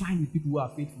you find with people who are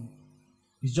faithful,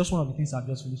 is just one of the things I've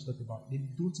just finished talking about. They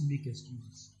don't make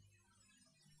excuses.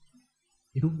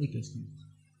 They don't make excuses.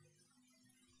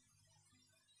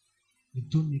 They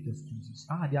don't make excuses.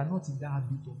 They are not in that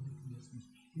habit of making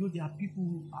excuses. There are people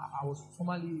who, I was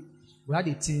formerly, we had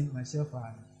a team, myself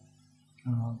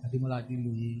and Ademola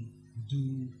Adeloye,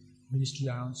 do ministry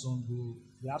around Songo.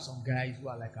 We have some guys who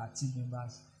are like our team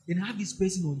members. Then have this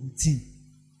person on the team.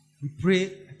 We pray,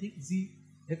 I think it's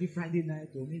every Friday night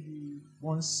or maybe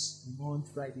once a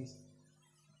month, Fridays.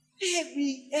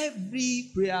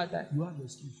 Every prayer that you have an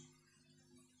excuse.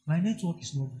 My network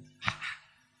is not good.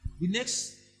 The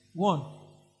next one,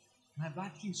 my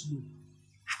battery is low.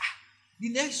 The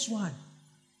next one,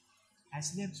 I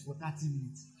slept for 30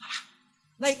 minutes.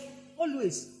 Like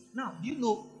always. Now, do you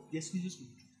know the excuses will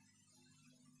be true?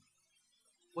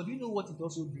 But do you know what it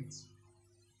also brings?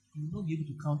 You will not be able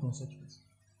to count on such person.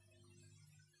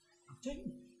 I'm telling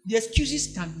you, the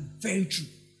excuses can be very true.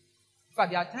 In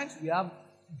fact, there are times we have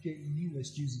new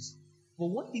excuses. But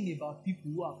one thing about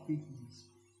people who are faithful is,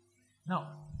 now,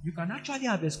 you can actually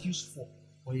have excuse for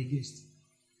or against.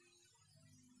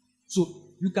 So,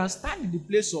 you can stand in the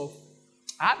place of,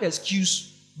 I have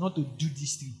excuse not to do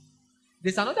this thing.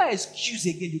 There's another excuse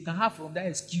again you can have from that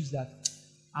excuse that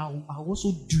I'll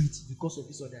also do it because of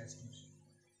this other excuse.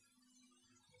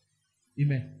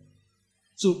 Amen.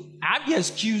 So, I have the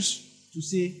excuse to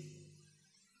say,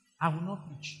 I will not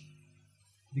preach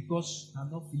because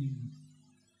I'm not feeling good.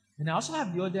 And I also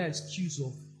have the other excuse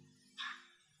of,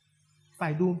 if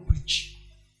I don't preach,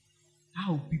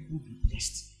 how will people be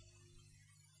blessed?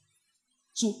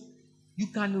 So, you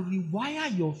can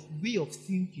rewire your way of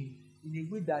thinking in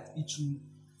a way that it will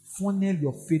funnel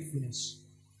your faithfulness.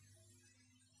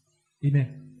 Amen.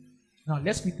 Now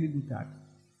let's quickly look at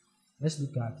 2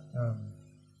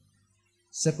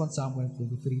 Samuel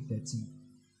 23:13.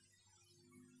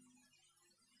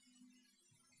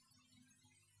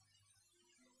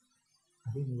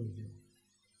 I don't know what is there.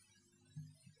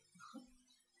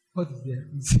 What is there?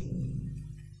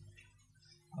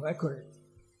 Am I correct?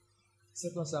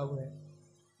 2 Samuel.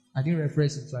 I didn't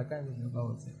reference it, so I can't remember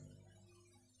what's there.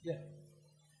 Yeah.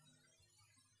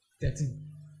 13.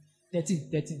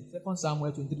 2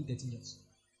 Samuel 23:13. Yes.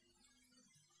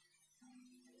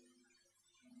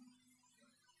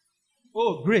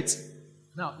 Oh, great.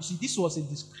 Now, you see, this was a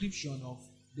description of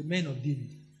the men of David.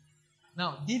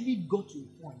 Now, David got to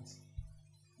a point.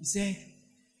 He said,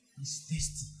 he's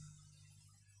thirsty.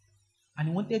 And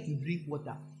he wanted to drink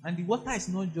water. And the water is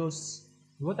not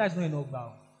enough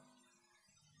now.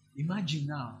 Imagine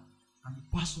now, I'm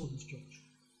the pastor of this church.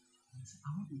 And I say, I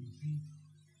want to drink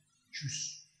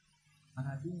juice. And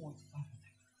I don't want fat.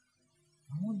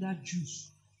 I want that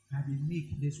juice that they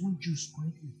make. There's one juice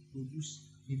currently produced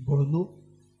in Borno.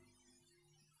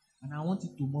 And I want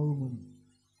it tomorrow morning.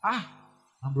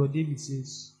 And Brother David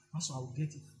says, Pastor, I will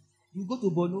get it. You go to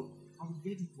Borno, I will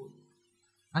get it for you.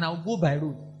 And I will go by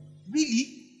road.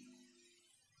 Really?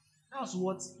 That's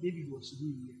what David was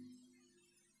doing here.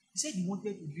 He said he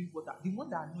wanted to drink water. The one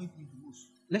that annoyed me the most.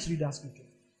 Let's read that scripture.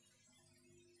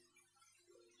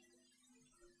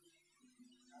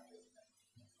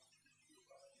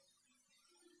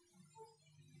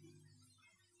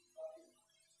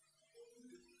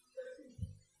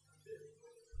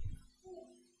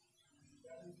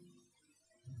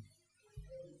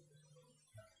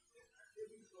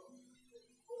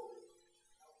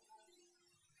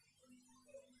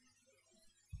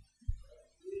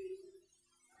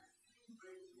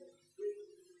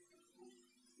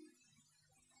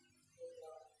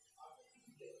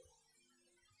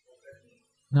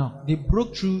 Now, they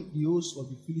broke through the host of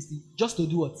the Philistines just to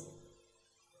do what?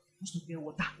 Just to get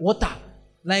water. Water.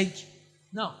 Like,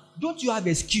 now, don't you have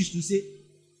excuse to say,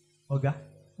 Oga,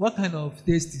 what kind of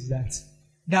taste is that?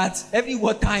 That every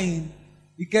water in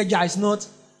Ikeja is not,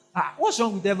 what's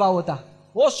wrong with ever water?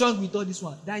 What's wrong with all this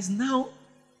one? That is now,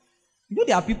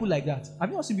 there are people like that. Have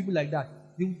you not seen people like that?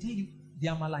 They will tell you, the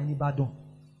Amala in Ibadan.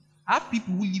 I have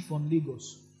people who live from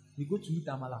Lagos. They go to eat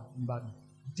Amala in Ibadan.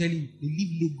 I'm telling you, they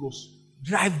leave Lagos.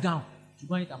 Drive down to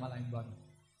go and eat Amala in Ibadan.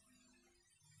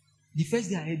 The first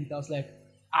day I heard it, I was like,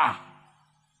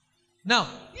 Now,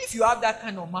 if you have that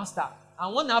kind of master,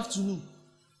 and one afternoon,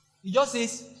 he just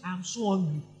says, I'm so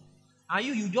hungry. And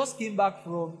you just came back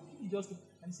and he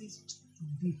says,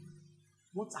 today,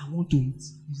 what I want to eat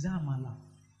is that Amala.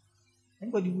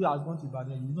 Anybody who has gone to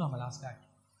Ibadan, you know Amala Sky.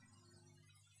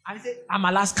 And he said,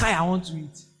 Amala Sky I want to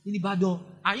eat in Ibadan.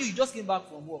 And you just came back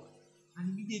from work. And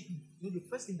immediately, the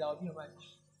first thing that will be in my mind,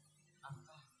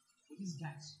 for these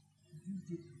guys,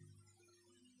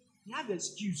 they have an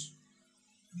excuse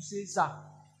to say, sir,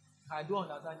 I don't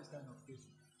understand this kind of case.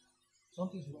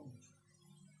 Something's wrong with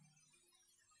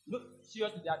you. Look,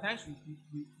 seriously, there are times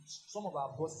we some of our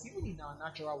bosses, even in our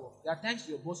natural work, there are times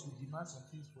your boss will demand some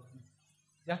things from you.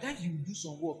 There are times you will do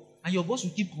some work, and your boss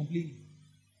will keep complaining.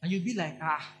 And you'll be like,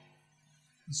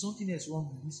 there's something else wrong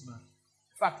with this man.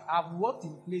 In fact, I've worked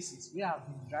in places where I've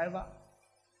been driver,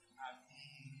 I've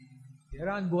been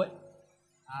errand boy,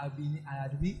 I've been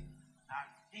admin,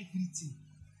 everything.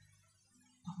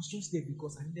 I was just there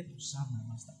because I needed to serve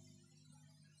my master.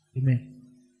 Amen.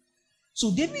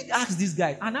 So David asked this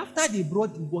guy, and after they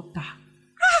brought the water,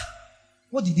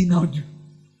 what did he now do?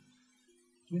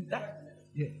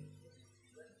 Yeah.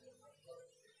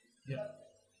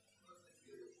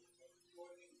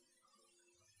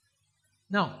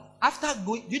 Now, after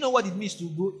going, do you know what it means to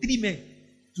go? 3 men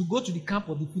to go to the camp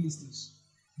of the Philistines.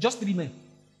 Just 3 men.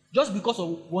 Just because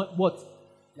of what?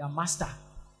 Their master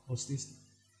was tasting.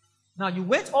 Now, you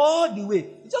went all the way.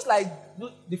 It's just like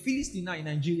the Philistine now in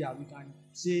Nigeria. We can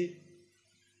say,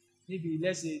 maybe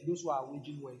let's say those who are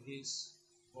waging war against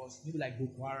us, maybe like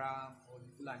Boko Haram or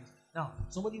the Fulani. Now,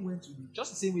 somebody went to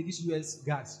just the same way these US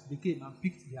guys, they came and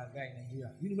picked their guy in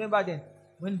Nigeria. You remember then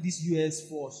when this US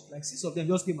force, like 6 of them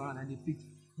just came around and they picked.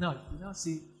 Now, you now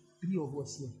say 3 of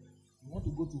us here. You want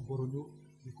to go to Borno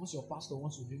because your pastor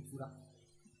wants to drink Fura.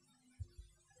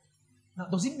 Now,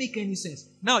 does it make any sense?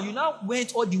 Now, you now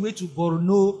went all the way to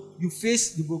Borno, you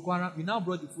faced the Boko Haram, you now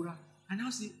brought the Fura, and now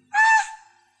say,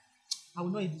 I will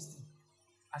not eat this thing.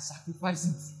 I sacrifice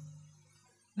it.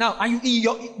 Now, and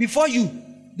before you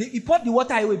poured the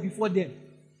water away before them.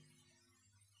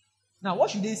 Now, what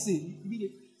should they say?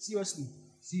 Seriously,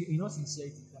 see,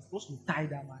 sincerity, you're supposed to tie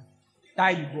that man,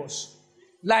 tie the boss.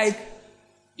 Like,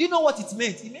 Do you know what it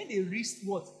meant? It meant they risked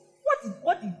what?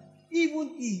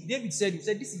 Even David said,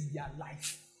 this is their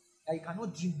life. That you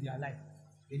cannot drink their life.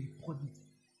 Then he poured it.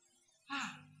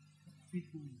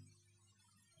 Faithful.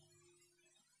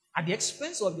 At the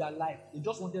expense of their life, they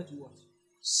just wanted to what?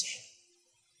 Serve.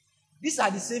 These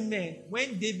are the same men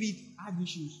when David had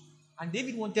issues and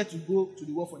David wanted to go to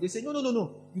the war front. They said,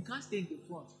 no. You can't stay in the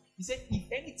front. He said, if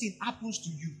anything happens to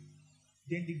you,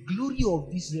 then the glory of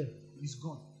Israel is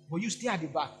gone. But you stay at the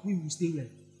back. We will stay where?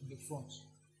 In the front.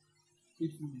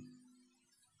 Faithfully.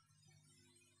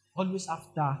 Always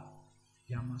after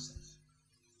their masters.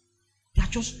 They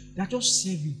are just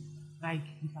serving. Like,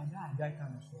 if I die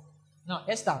kind of stuff. Now,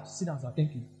 Esther, sit down, sir.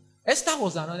 Thank you. Esther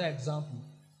was another example.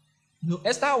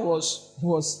 Esther was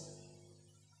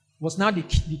now the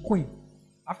queen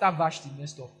after Vashti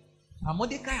messed up. And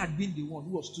Mordecai had been the one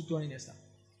who was tutoring Esther.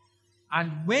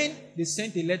 And when they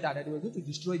sent a letter that they were going to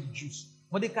destroy the Jews,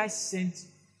 Mordecai sent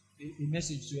a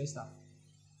message to Esther.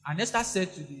 And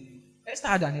Esther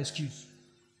had an excuse.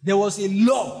 There was a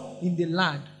law in the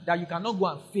land that you cannot go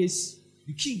and face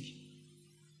the king.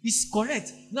 It's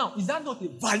correct. Now, is that not a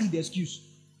valid excuse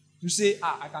to say,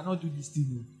 I cannot do this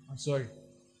thing? I'm sorry.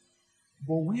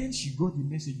 But when she got the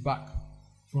message back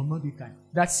from Mordecai,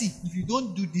 that see, if you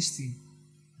don't do this thing,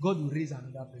 God will raise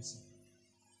another person.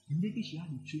 Immediately she had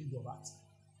a change of heart.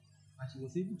 And she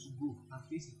was able to go and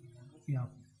face it and nothing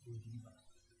happened. She was delivered.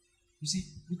 You see,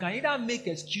 you can either make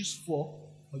excuse for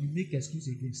or you make excuse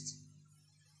against.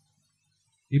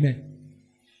 Amen.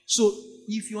 So,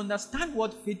 if you understand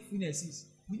what faithfulness is,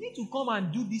 we need to come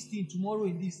and do this thing tomorrow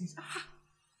in this thing.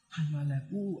 And you are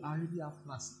like, I already have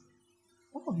plans.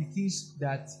 One of the things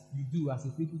that you do as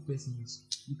a faithful person is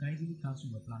you can easily cancel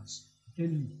your plans. I'm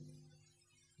telling you.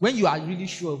 When you are really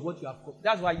sure of what you have committed,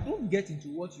 that's why you don't get into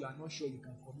what you are not sure you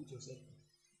can commit yourself to.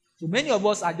 So many of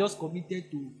us are just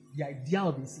committed to the idea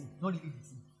of a thing, not really the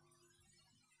thing.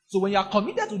 So when you are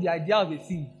committed to the idea of a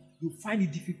thing, you find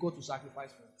it difficult to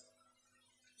sacrifice for it.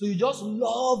 So you just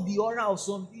love the aura of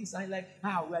some things and like, we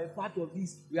are a part of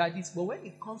this, we are this. But when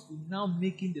it comes to now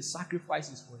making the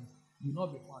sacrifices for it, you will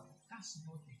not be found. That's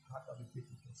not the heart of a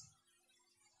faithful person.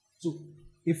 So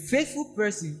a faithful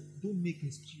person don't make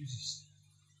excuses.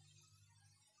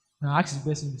 Now ask the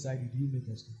person beside you, do you make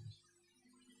excuses?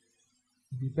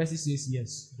 If the person says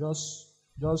yes, just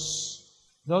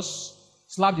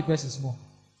slap the person small.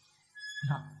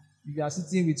 Now, if you are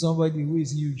sitting with somebody who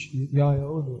is huge, you are your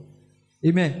own.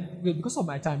 Amen. Okay, because of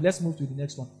my time, let's move to the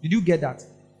next one. Did you get that?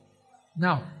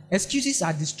 Now, excuses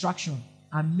are distraction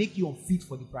and make you unfit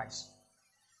for the prize.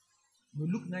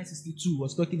 Luke 9:62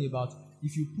 was talking about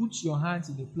if you put your hands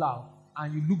in the plow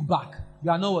and you look back,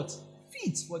 you are not what?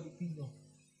 Fit for the kingdom.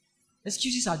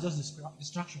 Excuses are just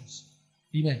distractions.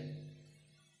 Amen.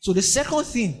 So the second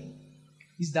thing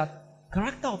is that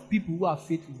character of people who are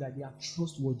faithful is that they are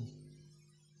trustworthy.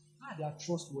 They are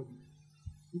trustworthy.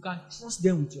 You can trust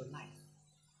them with your life.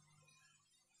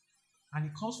 And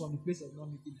it comes from the place of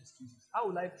not making excuses. How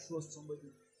will I trust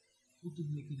somebody who keeps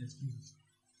making excuses?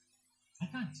 I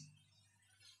can't.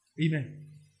 Amen.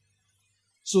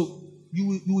 So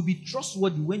you will be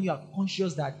trustworthy when you are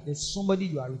conscious that there's somebody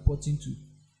you are reporting to.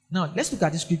 Now let's look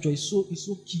at this scripture. It's so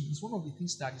key. It's one of the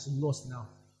things that is lost now.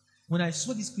 When I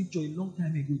saw this scripture a long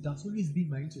time ago, it has always been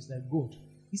my interest. Like, God,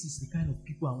 this is the kind of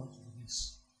people I want to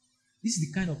raise. This is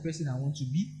the kind of person I want to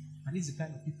be, and this is the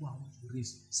kind of people I want to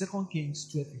raise. 2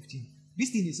 Kings 12:15. This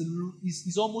thing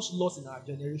is almost lost in our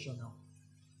generation now.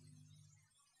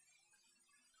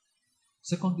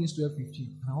 2 Kings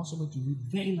 12:15. And I want someone to read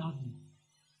very loudly.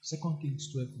 2 Kings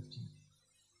 12:15.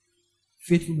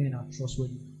 Faithful men are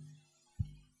trustworthy.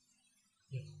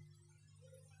 Yes.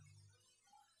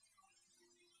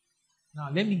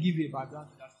 Now, let me give you a background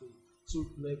to that story. So,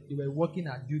 they were working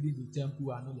at building the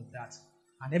temple and all of that.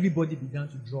 And everybody began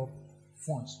to drop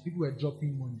funds. People were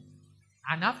dropping money.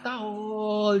 And after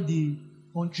all the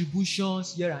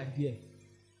contributions here and there,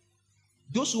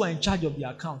 those who are in charge of the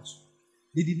account,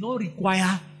 they did not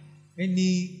require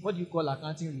any,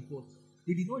 accounting report.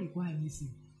 They did not require anything.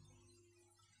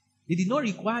 They did not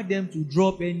require them to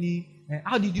drop any,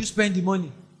 how did you spend the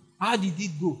money? How did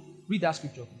it go? Read that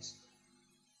scripture, please.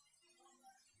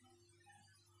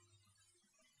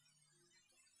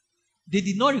 They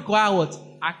did not require what?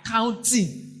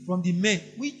 Accounting from the men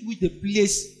which they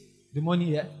place the money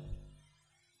here.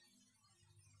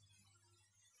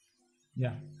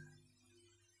 Yeah.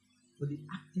 But they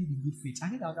acted in good faith. I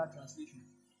need another translation.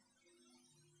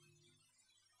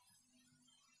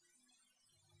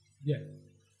 Yeah.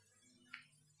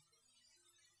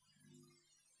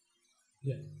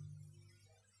 Yeah.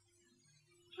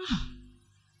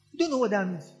 You don't know what that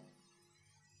means.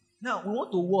 Now we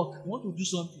want to work, we want to do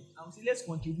something. I will say, let's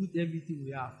contribute everything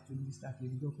we have to Minister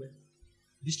Kevin.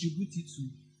 Distribute it to.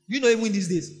 Even these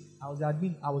days, I was the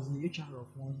HR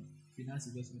of one finance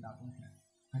investment at one time.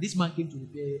 And this man came to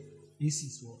repair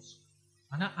ACs for us.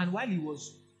 And while he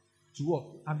was to work,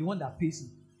 I'm the one that pays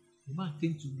him. The man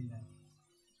came to me like,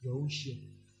 your own share.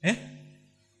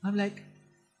 I'm like,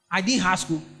 I didn't ask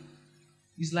you.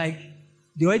 It's like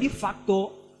they already factor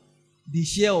the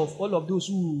share of all of those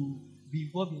who be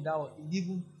involved in that one,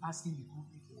 even asking the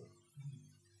company for money.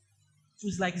 So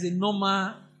it's like it's a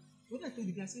normal. When I told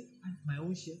the guy, I said, my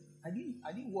own share. I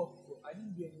didn't work. I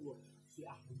didn't do any work. Say,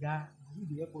 the guy, I need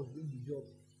the airport doing the job.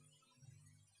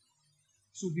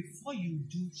 So before you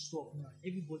do stuff now,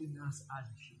 everybody now has a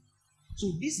share.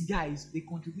 So these guys, they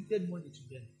contributed money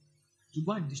to them to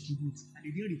go and distribute, and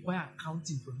they didn't require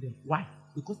accounting from them. Why?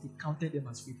 Because they counted them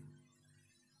as faithful.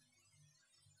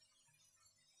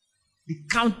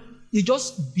 They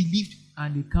just believed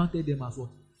and they counted them as what?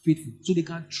 Faithful. So they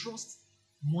can trust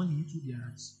money into their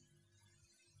hands.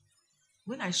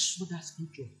 When I saw that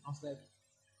scripture, I was like,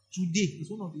 today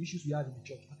is one of the issues we have in the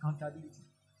church, accountability.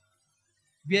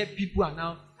 Where people are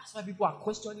now, that's why people are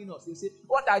questioning us. They say,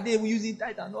 what are they using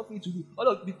tithe and offering to do?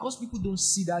 Because people don't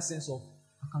see that sense of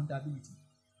accountability.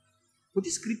 But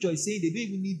this scripture is saying they don't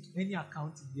even need any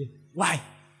accounting there. Why?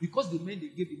 Because the men they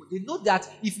gave them, they know that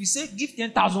if you say give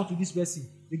 10,000 to this person,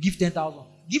 they give 10,000.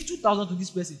 Give 2,000 to this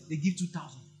person, they give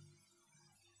 2,000.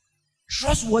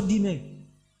 Trustworthy men.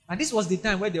 And this was the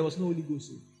time where there was no Holy Ghost.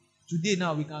 So today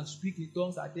now we can speak in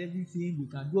tongues at everything, we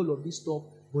can do all of this stuff.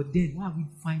 But then why are we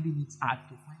finding it hard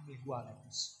to find men who are like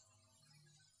this?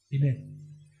 Amen.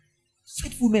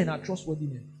 Faithful men are trustworthy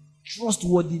men.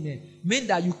 Trustworthy men. Men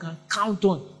that you can count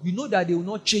on. You know that they will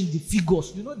not change the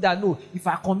figures. You know that no, if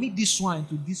I commit this one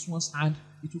into this one's hand,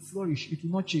 it will flourish. It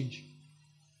will not change.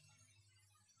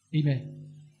 Amen.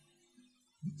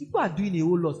 People are doing a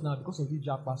whole lot now because of this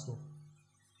job pastor.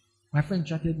 My friend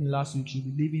chatted me last week. She'll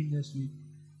be leaving next week.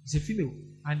 It's a female.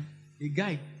 And a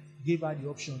guy gave her the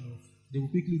option of they will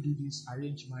quickly do this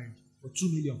arranged marriage for 2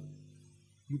 million.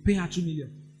 You pay her 2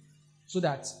 million. So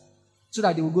that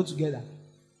they will go together.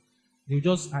 They will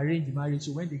just arrange the marriage.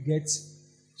 So when they get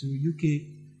to UK,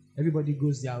 everybody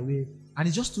goes their way. And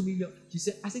it's just 2 million.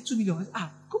 I said 2 million. I said,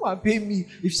 come and pay me.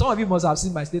 If some of you must have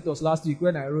seen my status last week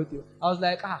when I wrote it, I was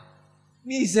like,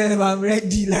 me self, I'm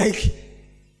ready. Like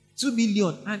 2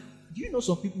 million. And do you know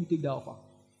some people who take that offer?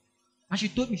 And she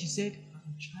told me, she said, I'm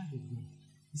a child of God.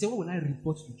 He said, what will I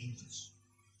report to Jesus?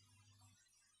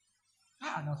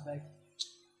 And I was like,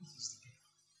 this is the case.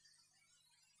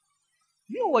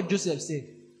 You know what Joseph said?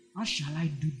 How shall I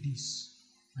do this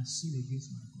and sin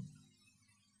against my God?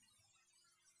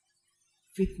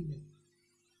 Faithful men.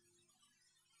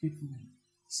 Faithful men.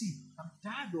 See, I'm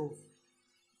tired of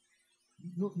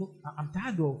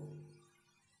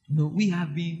we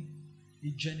having a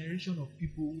generation of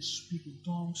people who speak in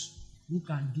tongues, who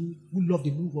love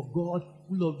the move of God,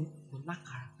 but lack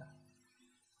character.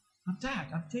 I'm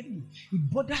tired, I'm telling you. It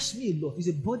bothers me a lot. It's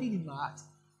a burden in my heart.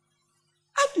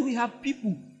 How do we have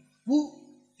people who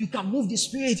you can move the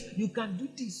spirit, you can do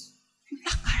this? You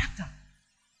lack character.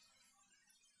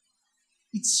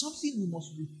 It's something we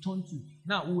must return to.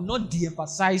 Now, we will not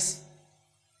de-emphasize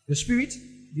the spirit,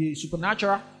 the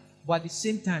supernatural, but at the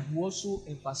same time, we also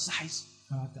emphasize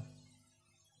character.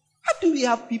 How do we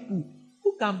have people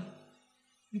who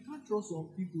you can't trust on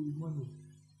people with money?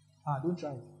 Don't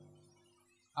try it.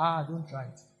 Don't try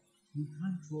it. You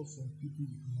can't trust on people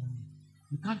with money.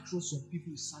 You can't trust on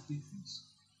people with certain things.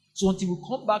 So until we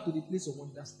come back to the place of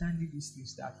understanding these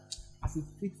things, that as a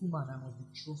faithful man, I must be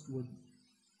trustworthy.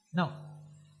 Now,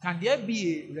 can there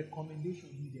be a recommendation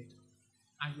needed?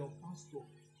 And your pastor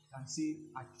can say,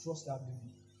 I trust that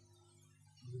baby.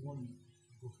 The one you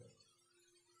go for it.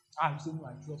 You say, no,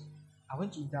 I trust. I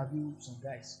went to interview some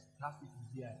guys last week in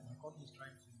here. My company is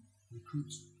trying to recruit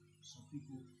some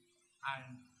people.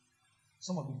 And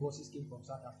some of the bosses came from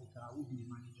South Africa, who will be the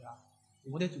manager.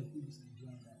 They wanted to recruit these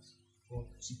Nigerian guys for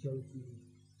security.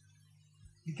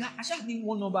 The guy, I just think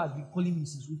one number has been calling me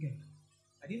since weekend.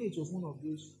 I didn't know it was one of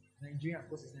those Nigerians,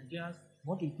 because it's Nigerians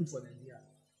want to recruit for Nigeria.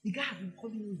 The guy has been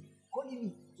calling me.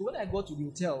 So when I got to the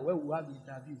hotel where we have the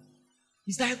interview,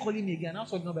 he started calling me again. I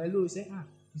saw the number. Hello, he said,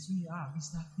 it's me,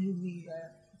 Mr. Femi.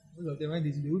 Most of them, when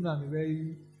they know I'm a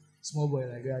very small boy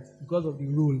like that, because of the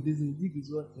role. This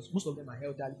is what, because most of them are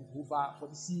elderly people, over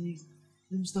 46.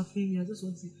 Mr. Femi, I just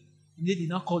want to see. And they did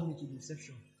not call me to the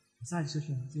reception. I started the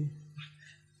reception and say,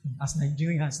 as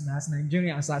Nigerians.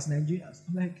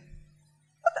 I'm like,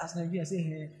 what as Nigerians? I say,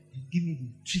 hey, give me the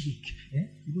trick.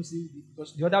 You know, see,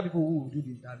 because the other people who will do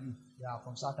the interview, they are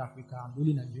from South Africa. I'm the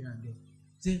only Nigerian there.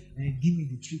 Say, give me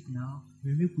the trick now.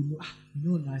 We make you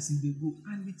know, now see they go.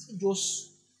 And the thing just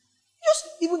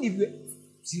even if you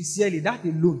sincerely, that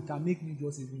alone can make me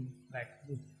just even like,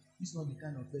 no, this is not the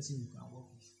kind of person you can work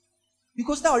with.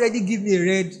 Because that already give me a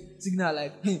red signal,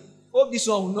 like, hey, hope this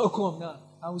one will not come now.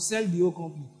 I will sell the whole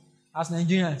company as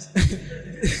Nigerians.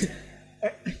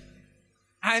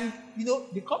 And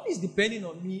the company is depending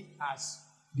on me as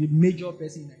the major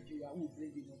person in Nigeria who will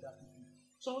bring in other people.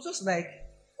 So I was just like,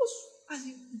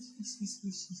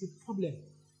 it's a problem.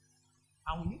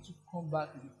 And we need to come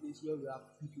back to the place where we have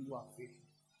people who are faithful.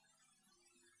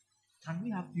 Can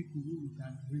we have people who we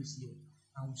can raise here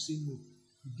and we say, no,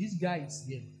 if this guy is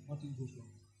there, nothing goes wrong?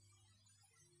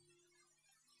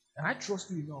 And I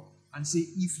trust you enough and say,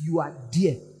 if you are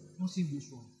there, nothing goes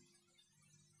wrong.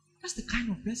 That's the kind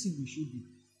of person we should be.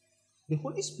 The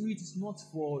Holy Spirit is not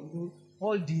for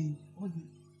all the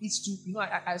it's to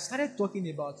I started talking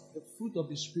about the fruit of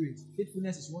the Spirit.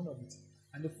 Faithfulness is one of it.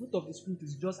 And the fruit of the Spirit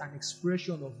is just an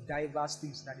expression of diverse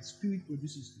things that the Spirit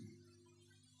produces to you.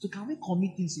 So can we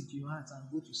commit things into your hands and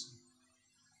go to sleep?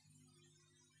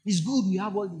 It's good we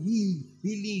have all the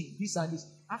healing, this and this.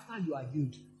 After you are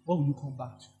healed, what will you come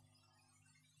back to?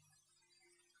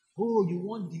 Oh, you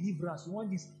want deliverance, you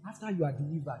want this. After you are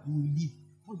delivered, you will leave.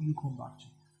 What do you come back to?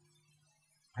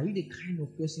 Are you the kind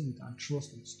of person you can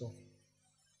trust with stuff?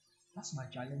 That's my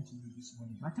challenge to you this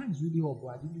morning. My time is really up,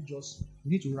 but we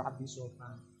need to wrap this up.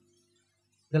 And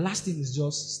the last thing is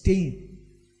just staying.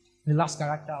 The last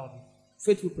character of a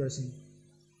faithful person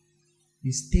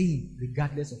is staying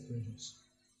regardless of pressures.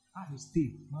 They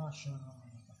stay.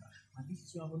 And this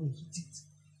is where I'm going to hit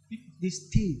it. They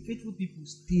stay. Faithful people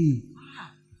stay.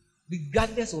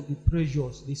 Regardless of the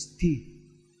pressures, they stay.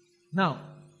 Now,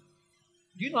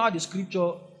 do you know how the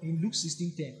scripture in Luke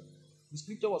 16:10, the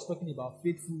scripture was talking about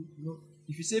faithful?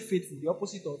 If you say faithful, the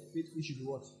opposite of faithful should be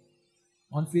what?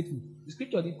 Unfaithful. The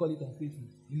scripture didn't call it unfaithful.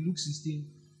 In Luke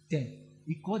 16:10,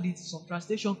 he called it, some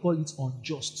translation call it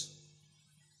unjust.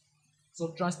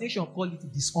 Some translation call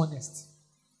it dishonest.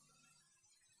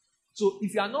 So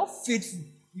if you are not faithful,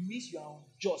 it means you are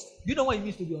unjust. Do you know what it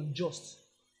means to be unjust?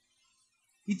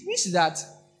 It means that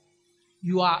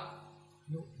you are,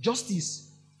 justice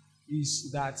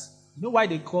is that, why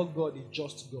they call God a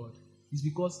just God? It's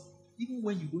because even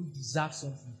when you don't deserve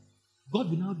something, God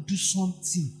will now do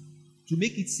something to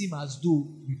make it seem as though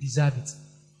you deserve it.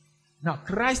 Now,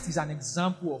 Christ is an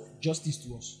example of justice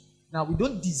to us. Now, we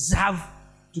don't deserve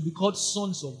to be called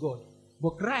sons of God,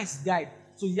 but Christ died.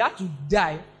 So he had to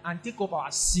die and take up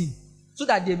our sin so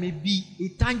that there may be a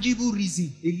tangible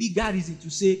reason, a legal reason to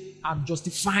say, I'm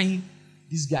justifying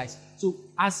these guys. So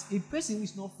as a person who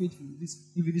is not faithful,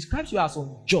 if he describes you as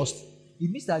unjust, it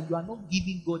means that you are not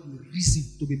giving God a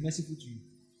reason to be merciful to you.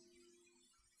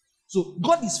 So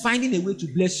God is finding a way to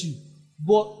bless you,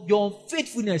 but your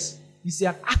unfaithfulness is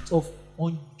an act of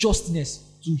unjustness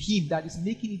to him that is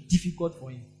making it difficult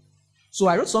for him. So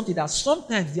I wrote something that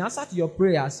sometimes the answer to your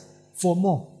prayers for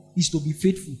more is to be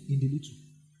faithful in the little.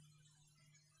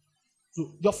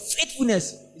 So your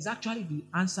faithfulness is actually the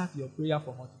answer to your prayer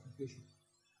for multiplication.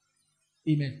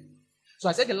 Amen. So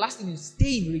I said the last thing is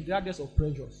staying regardless of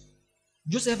pressures.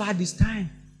 Joseph had this time.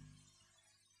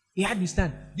 He had this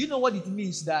time. Do you know what it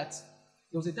means that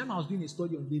there was a time I was doing a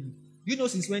study on David? Do you know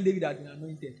since when David had been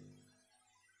anointed?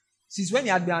 Since when he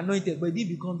had been anointed, but he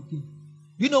didn't become the king.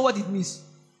 Do you know what it means?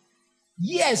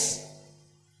 Yes.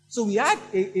 So we had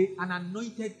an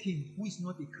anointed king who is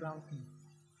not a crowned king.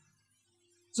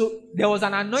 So there was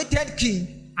an anointed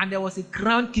king and there was a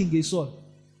crowned king, a son.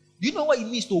 Do you know what it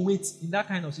means to wait in that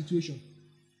kind of situation?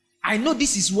 I know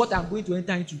this is what I'm going to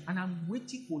enter into, and I'm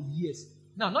waiting for years.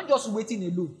 Now, not just waiting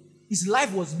alone. His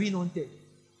life was being haunted.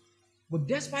 But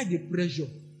despite the pressure,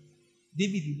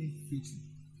 David remained faithful.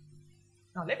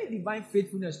 Now, let me divine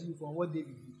faithfulness to you from what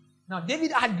David did. Now,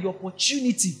 David had the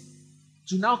opportunity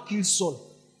to now kill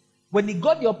Saul. When he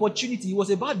got the opportunity, he was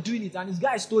about doing it, and his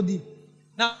guys told him.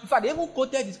 Now, in fact, they even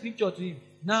quoted the scripture to him.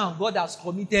 Now, God has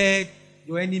committed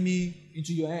your enemy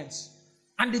into your hands.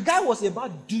 And the guy was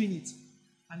about doing it.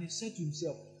 And he said to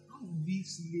himself, how will we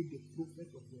slay the prophet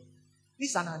of God?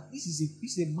 This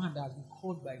is a man that has been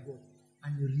called by God.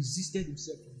 And he resisted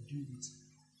himself from doing it.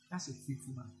 That's a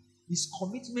faithful man. His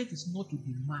commitment is not to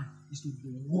the man, it's to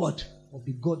the word of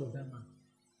the God of that man.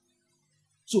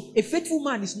 So a faithful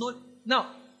man is not. Now,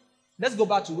 let's go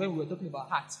back to when we were talking about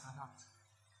heart and heart.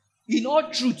 In all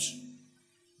truth,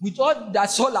 with all that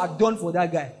Saul had done for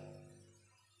that guy,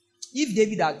 if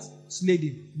David had slayed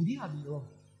him, would he have been wrong?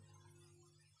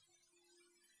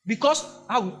 Because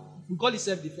we call it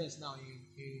self-defense now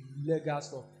in legal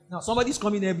stuff. Now, somebody's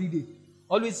coming every day.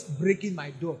 always breaking my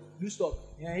door. Do stuff.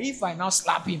 If I now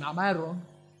slap him, am I wrong?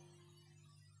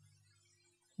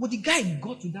 But the guy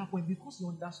got to that point because he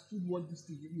understood what this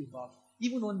thing is really about.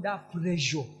 Even under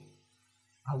pressure,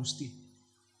 I will stay.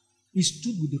 He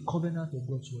stood with the covenant of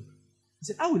God's word. He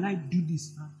said, how will I do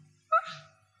this?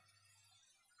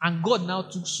 And God now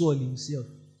took Saul himself.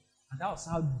 And that was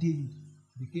how David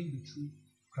became the true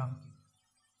crown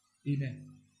king. Amen.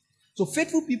 So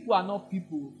faithful people are not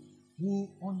people who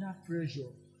under pressure,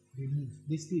 they move.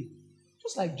 They stay.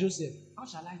 Just like Joseph. How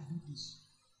shall I do this?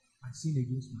 And sin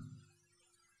against man.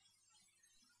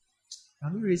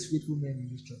 Can we raise faithful men in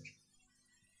this church?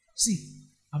 See,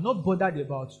 I'm not bothered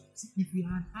about. See, if we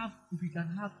can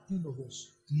have 10 of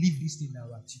us to live this thing that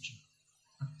we are teaching,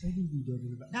 I'm telling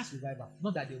you, that's revival.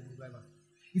 Not that there will be revival.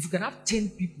 If you can have 10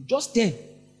 people, just 10,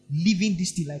 living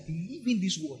this thing, like living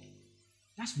this word,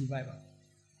 that's revival.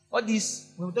 All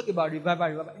this, when we talk about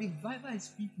revival is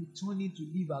people turning to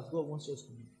live as God wants us to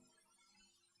live.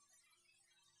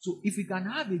 So if we can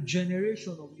have a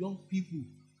generation of young people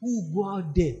who will go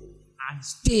out there and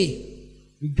stay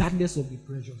regardless of the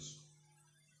pressures.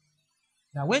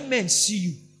 Now when men see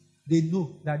you, they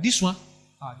know that this one,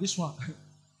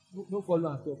 no follow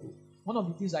and talk. One of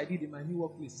the things I did in my new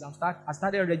workplace is I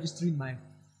started registering my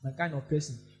kind of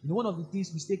person. You know, one of the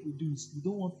mistake we do is we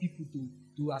don't want people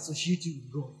to associate you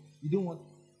with God. You don't want.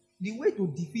 The way to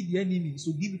defeat the enemy is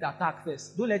to give it attack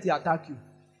first. Don't let it attack you.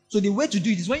 So the way to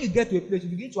do it is when you get to a place, you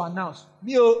begin to announce,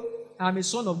 me, I'm a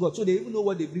son of God. So they even know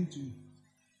what they bring to you.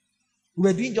 We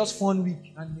were doing just fun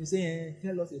week, and they say,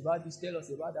 tell us about this, tell us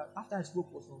about that. After I spoke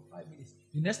for some 5 minutes,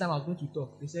 the next time I was going to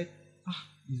talk, they said,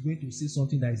 he's going to say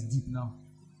something that is deep now.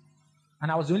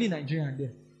 And I was the only Nigerian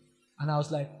there. And I was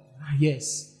like,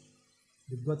 yes,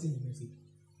 they've gotten the message.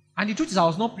 And the truth is, I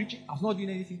was not preaching, I was not doing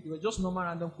anything. It was just normal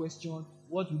random question.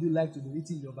 What would you like to be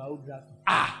written in your biography?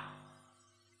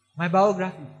 My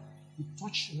biography. We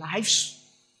touch lives.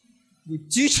 We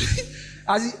teach.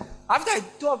 After I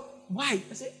talk, why?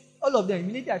 I said, all of them,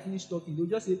 immediately I finished talking, they'll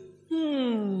just say,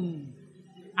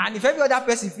 And if every other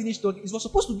person finished talking, it was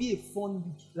supposed to be a fun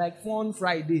week, like fun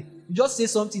Friday. You just say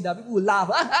something that people will laugh.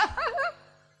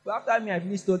 But after me, I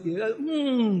finished talking. Like,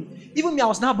 Even me, I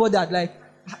was not bothered. Like,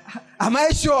 am I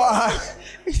sure?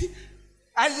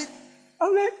 I'm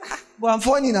like, but I'm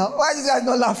funny now. Why is that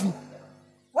not laughing?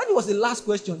 When it was the last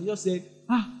question, he just said,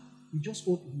 we just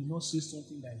hope you will not say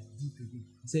something that is deep again.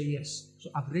 I said, yes.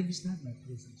 So I've registered my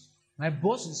presence. My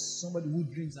boss is somebody who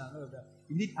drinks and all of that.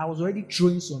 Indeed, I was already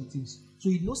throwing some things. So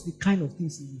he knows the kind of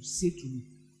things he will say to me.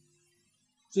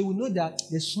 So he will know that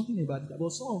there's something about it. But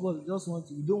some of us just want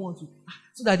to, we don't want to,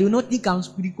 so that they will not think I'm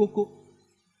spiritual.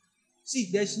 See,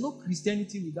 there's no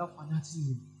Christianity without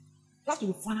fanaticism. You have to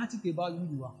be fanatic about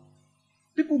who you are.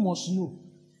 People must know.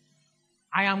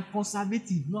 I am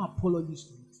conservative, no apologies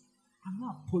to it. I'm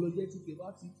not apologetic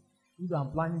about it. Even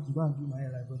I'm planning to go and do my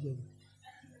hair like Roger.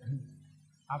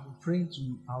 I've been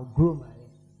praying I'll grow my hair.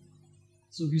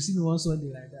 So if you see me one Sunday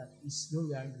like that, it's no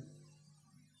angry.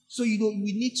 So we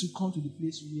need to come to the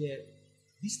place where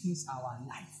these things are our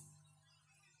life.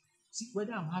 See,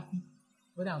 whether I'm happy,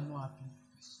 whether I'm not happy,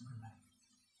 this is my life.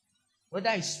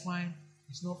 Whether it's fine,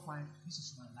 it's not fine, this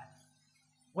is my life.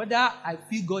 Whether I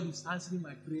feel God is answering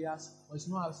my prayers or it's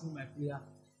not answering my prayer,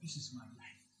 this is my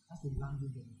life. That's the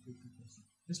language of a faithful person.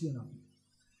 Let's be honest.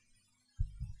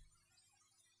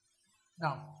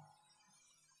 Now,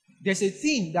 there's a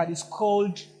thing that is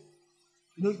called,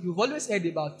 you've always heard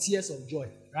about tears of joy,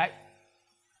 right?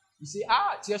 You say,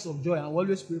 tears of joy, and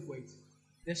always pray for it.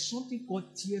 There's something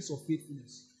called tears of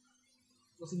faithfulness.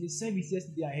 Because in the service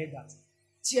yesterday, I heard that.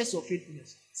 Tears of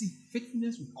faithfulness. See,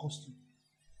 faithfulness will cost you.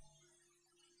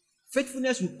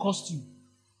 Faithfulness will cost you.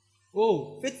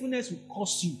 Oh, faithfulness will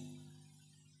cost you.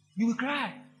 You will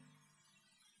cry.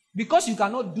 Because you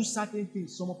cannot do certain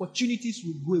things, some opportunities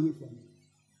will go away from you.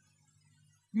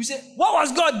 You say, what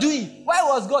was God doing? Why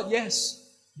was God?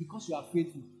 Yes, because you are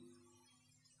faithful.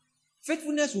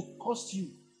 Faithfulness will cost you.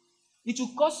 It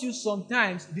will cost you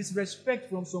sometimes disrespect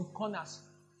from some corners.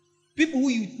 People who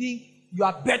you think you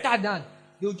are better than,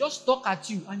 they will just talk at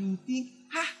you and you think,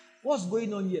 what's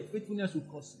going on here? Faithfulness will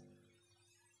cost you.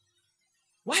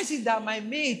 Why is it that my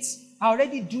mates are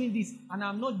already doing this and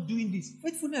I'm not doing this?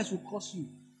 Faithfulness will cost you.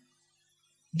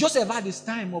 Joseph had this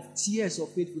time of tears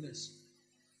of faithfulness.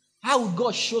 How would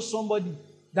God show somebody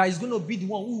that is going to be the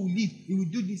one who will lead? He will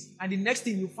do this. And the next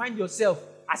thing you find yourself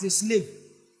as a slave.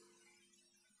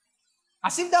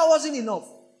 As if that wasn't enough.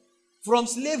 From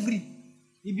slavery,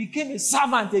 he became a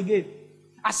servant again.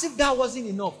 As if that wasn't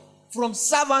enough. From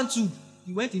servanthood,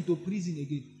 he went into prison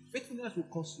again. Faithfulness will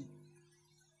cost you.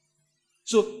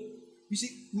 So, You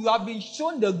see, you have been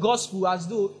shown the gospel as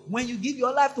though when you give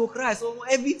your life to Christ, oh,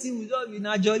 everything will just be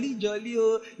now jolly,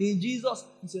 in Jesus.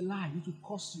 It's a lie. It will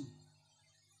cost you.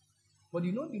 But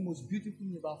you know the most beautiful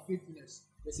thing about faithfulness?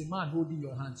 There's a man holding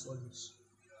your hands always.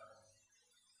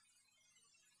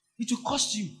 It will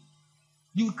cost you.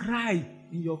 You will cry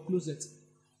in your closet.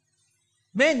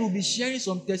 Men will be sharing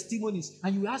some testimonies,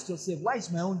 and you ask yourself, why is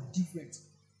my own different?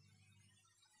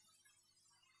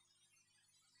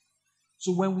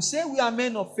 So when we say we are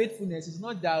men of faithfulness, it's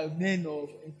not that men of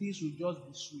things will just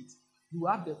be sweet. You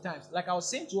have the times. Like I was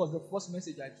saying to us, the first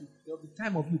message I took, there will be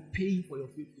time of you paying for your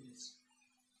faithfulness.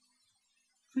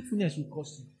 Faithfulness will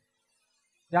cost you.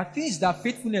 There are things that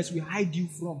faithfulness will hide you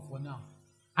from for now.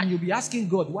 And you'll be asking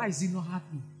God, why is it not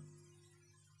happening?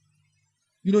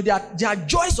 You know, there are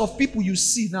joys of people you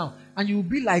see now, and you will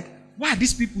be like, why are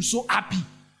these people so happy?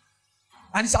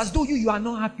 And it's as though you are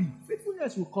not happy.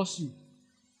 Faithfulness will cost you.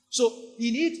 So,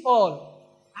 in it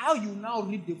all, how you now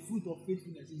reap the fruit of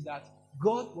faithfulness is that,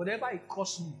 God, whatever it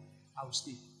costs me, I will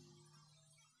stay.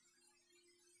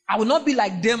 I will not be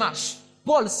like Demas.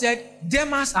 Paul said,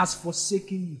 Demas has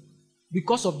forsaken me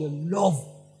because of the love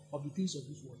of the things of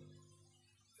this world.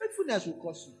 Faithfulness will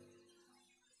cost you.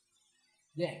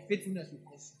 Yeah, faithfulness will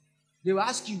cost you. They will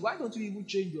ask you, why don't you even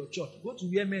change your church? Go to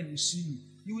where men will see you.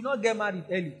 You will not get married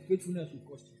early. Faithfulness will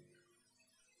cost you.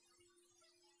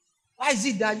 Why is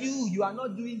it that you are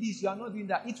not doing this, you are not doing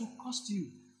that? It will cost you.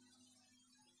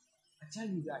 I tell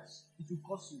you guys, it will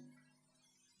cost you.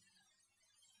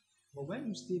 But when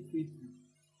you stay faithful,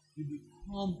 you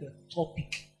become the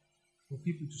topic for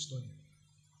people to study.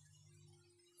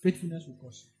 Faithfulness will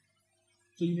cost you.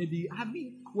 So you may be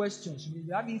having questions, you may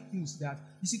be having things that,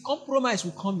 you see, compromise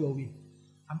will come your way.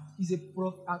 It's a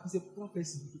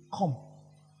prophecy. It will come.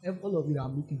 All of it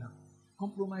I'm looking at.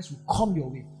 Compromise will come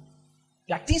your way.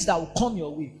 There are things that will come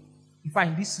your way. In fact,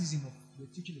 in this season of the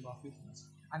teaching about faithfulness,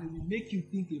 and it will make you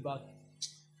think about,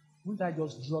 won't I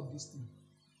just drop this thing?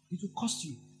 It will cost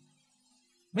you.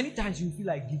 Many times you feel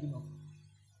like giving up.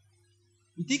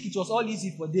 You think it was all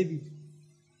easy for David.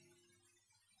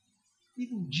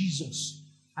 Even Jesus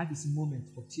had this moment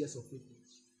of tears of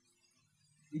faithfulness.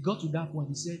 He got to that point,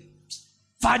 he said,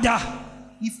 Father,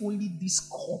 if only this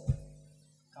cup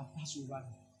can pass over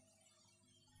me.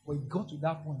 But he got to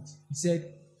that point, he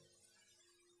said,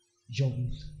 your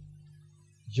will.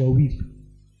 Your will.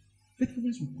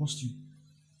 Faithfulness will cost you,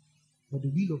 but the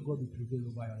will of God will prevail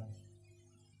over your life.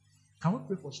 Can we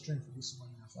pray for strength this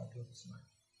morning as I draw this morning?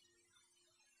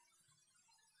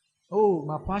 Oh,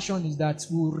 my passion is that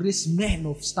we will raise men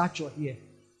of stature here.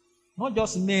 Not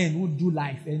just men who do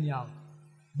life anyhow.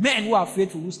 Men who are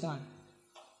faithful, who stand.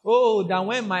 Oh, that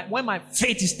when my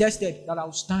faith is tested, that I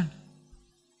will stand.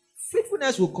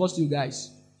 Faithfulness will cost you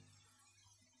guys.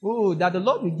 Oh, that the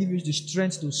Lord will give you the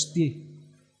strength to stay.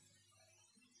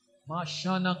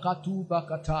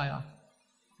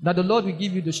 That the Lord will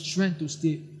give you the strength to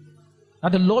stay.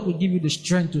 That the Lord will give you the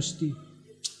strength to stay.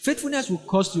 Faithfulness will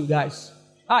cost you guys.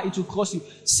 It will cost you.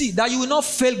 See, that you will not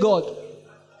fail God.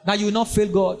 That you will not fail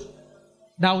God.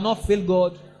 That I will not fail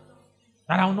God.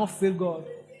 That I will not fail God.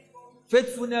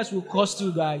 Faithfulness will cost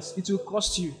you guys. It will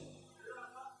cost you.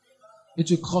 It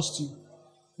will cost you.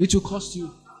 It will cost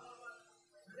you.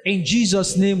 In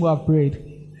Jesus' name we have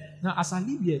prayed. Now, as I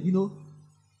live here, do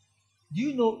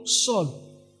you know Saul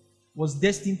was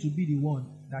destined to be the one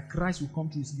that Christ will come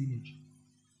to his lineage?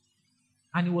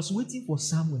 And he was waiting for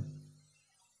Samuel.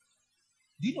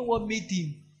 Do you know what made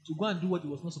him to go and do what he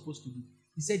was not supposed to do?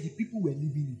 He said the people were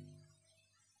leaving him.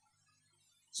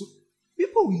 So,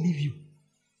 people will leave you.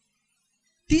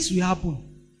 This will happen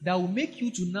that will make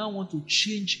you to now want to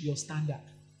change your standard.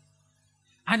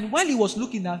 And while he was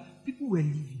looking at, people were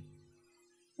leaving.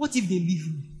 What if they leave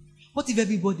me? What if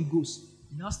everybody goes?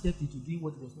 He now stepped into doing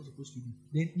what he was not supposed to do.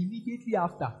 Then immediately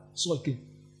after,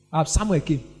 Samuel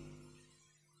came.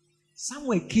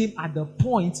 Samuel came at the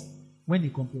point when he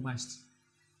compromised.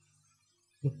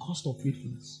 The cost of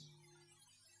faithfulness.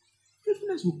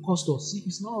 Faithfulness will cost us. See,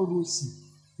 it's not rosy.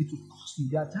 It will cost you.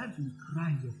 There are times you cry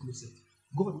in your closet.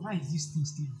 God, why is this thing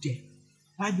still there?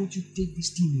 Why don't you take this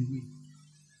thing away?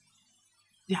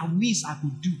 There are ways I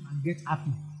could do and get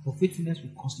happy. But faithfulness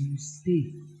will cost you. You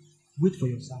stay. Wait for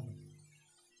your Samuel.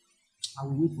 I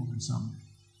will wait for my Samuel.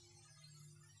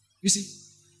 You see,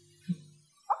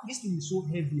 this thing is so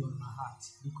heavy on my heart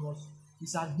because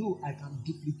it's as though I can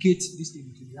duplicate this thing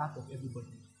into the heart of everybody.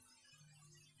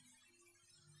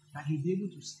 That you'll be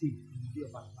able to stay in the day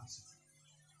of adversity.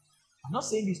 I'm not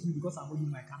saying this to you because I'm holding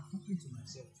my mic. I'm talking to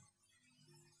myself.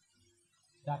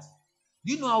 That,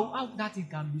 do you know how that thing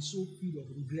can be so filled of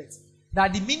regret?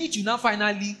 That the minute you now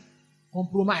finally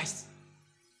compromised,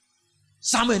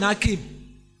 Samuel now came.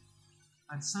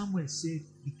 And Samuel said,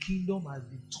 the kingdom has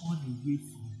been turned away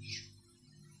from you.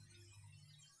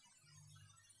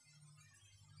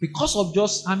 Because of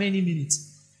just how many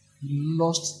minutes? He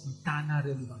lost eternal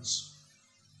relevance.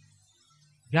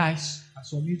 Guys, as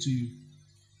for me to you,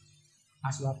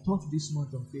 as we have taught this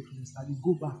month on faithfulness, that we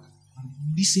go back and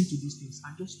listen to these things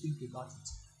and just think about it.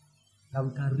 That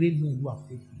we can reign men who are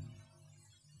faithful.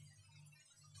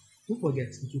 Don't forget,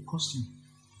 it will cost you,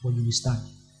 but you will stand.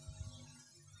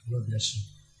 God bless you.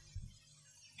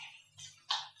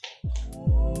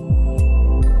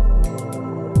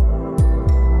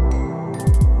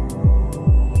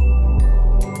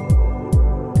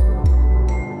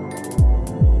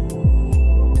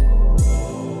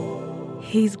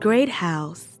 His great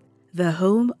house, the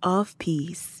home of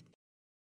peace.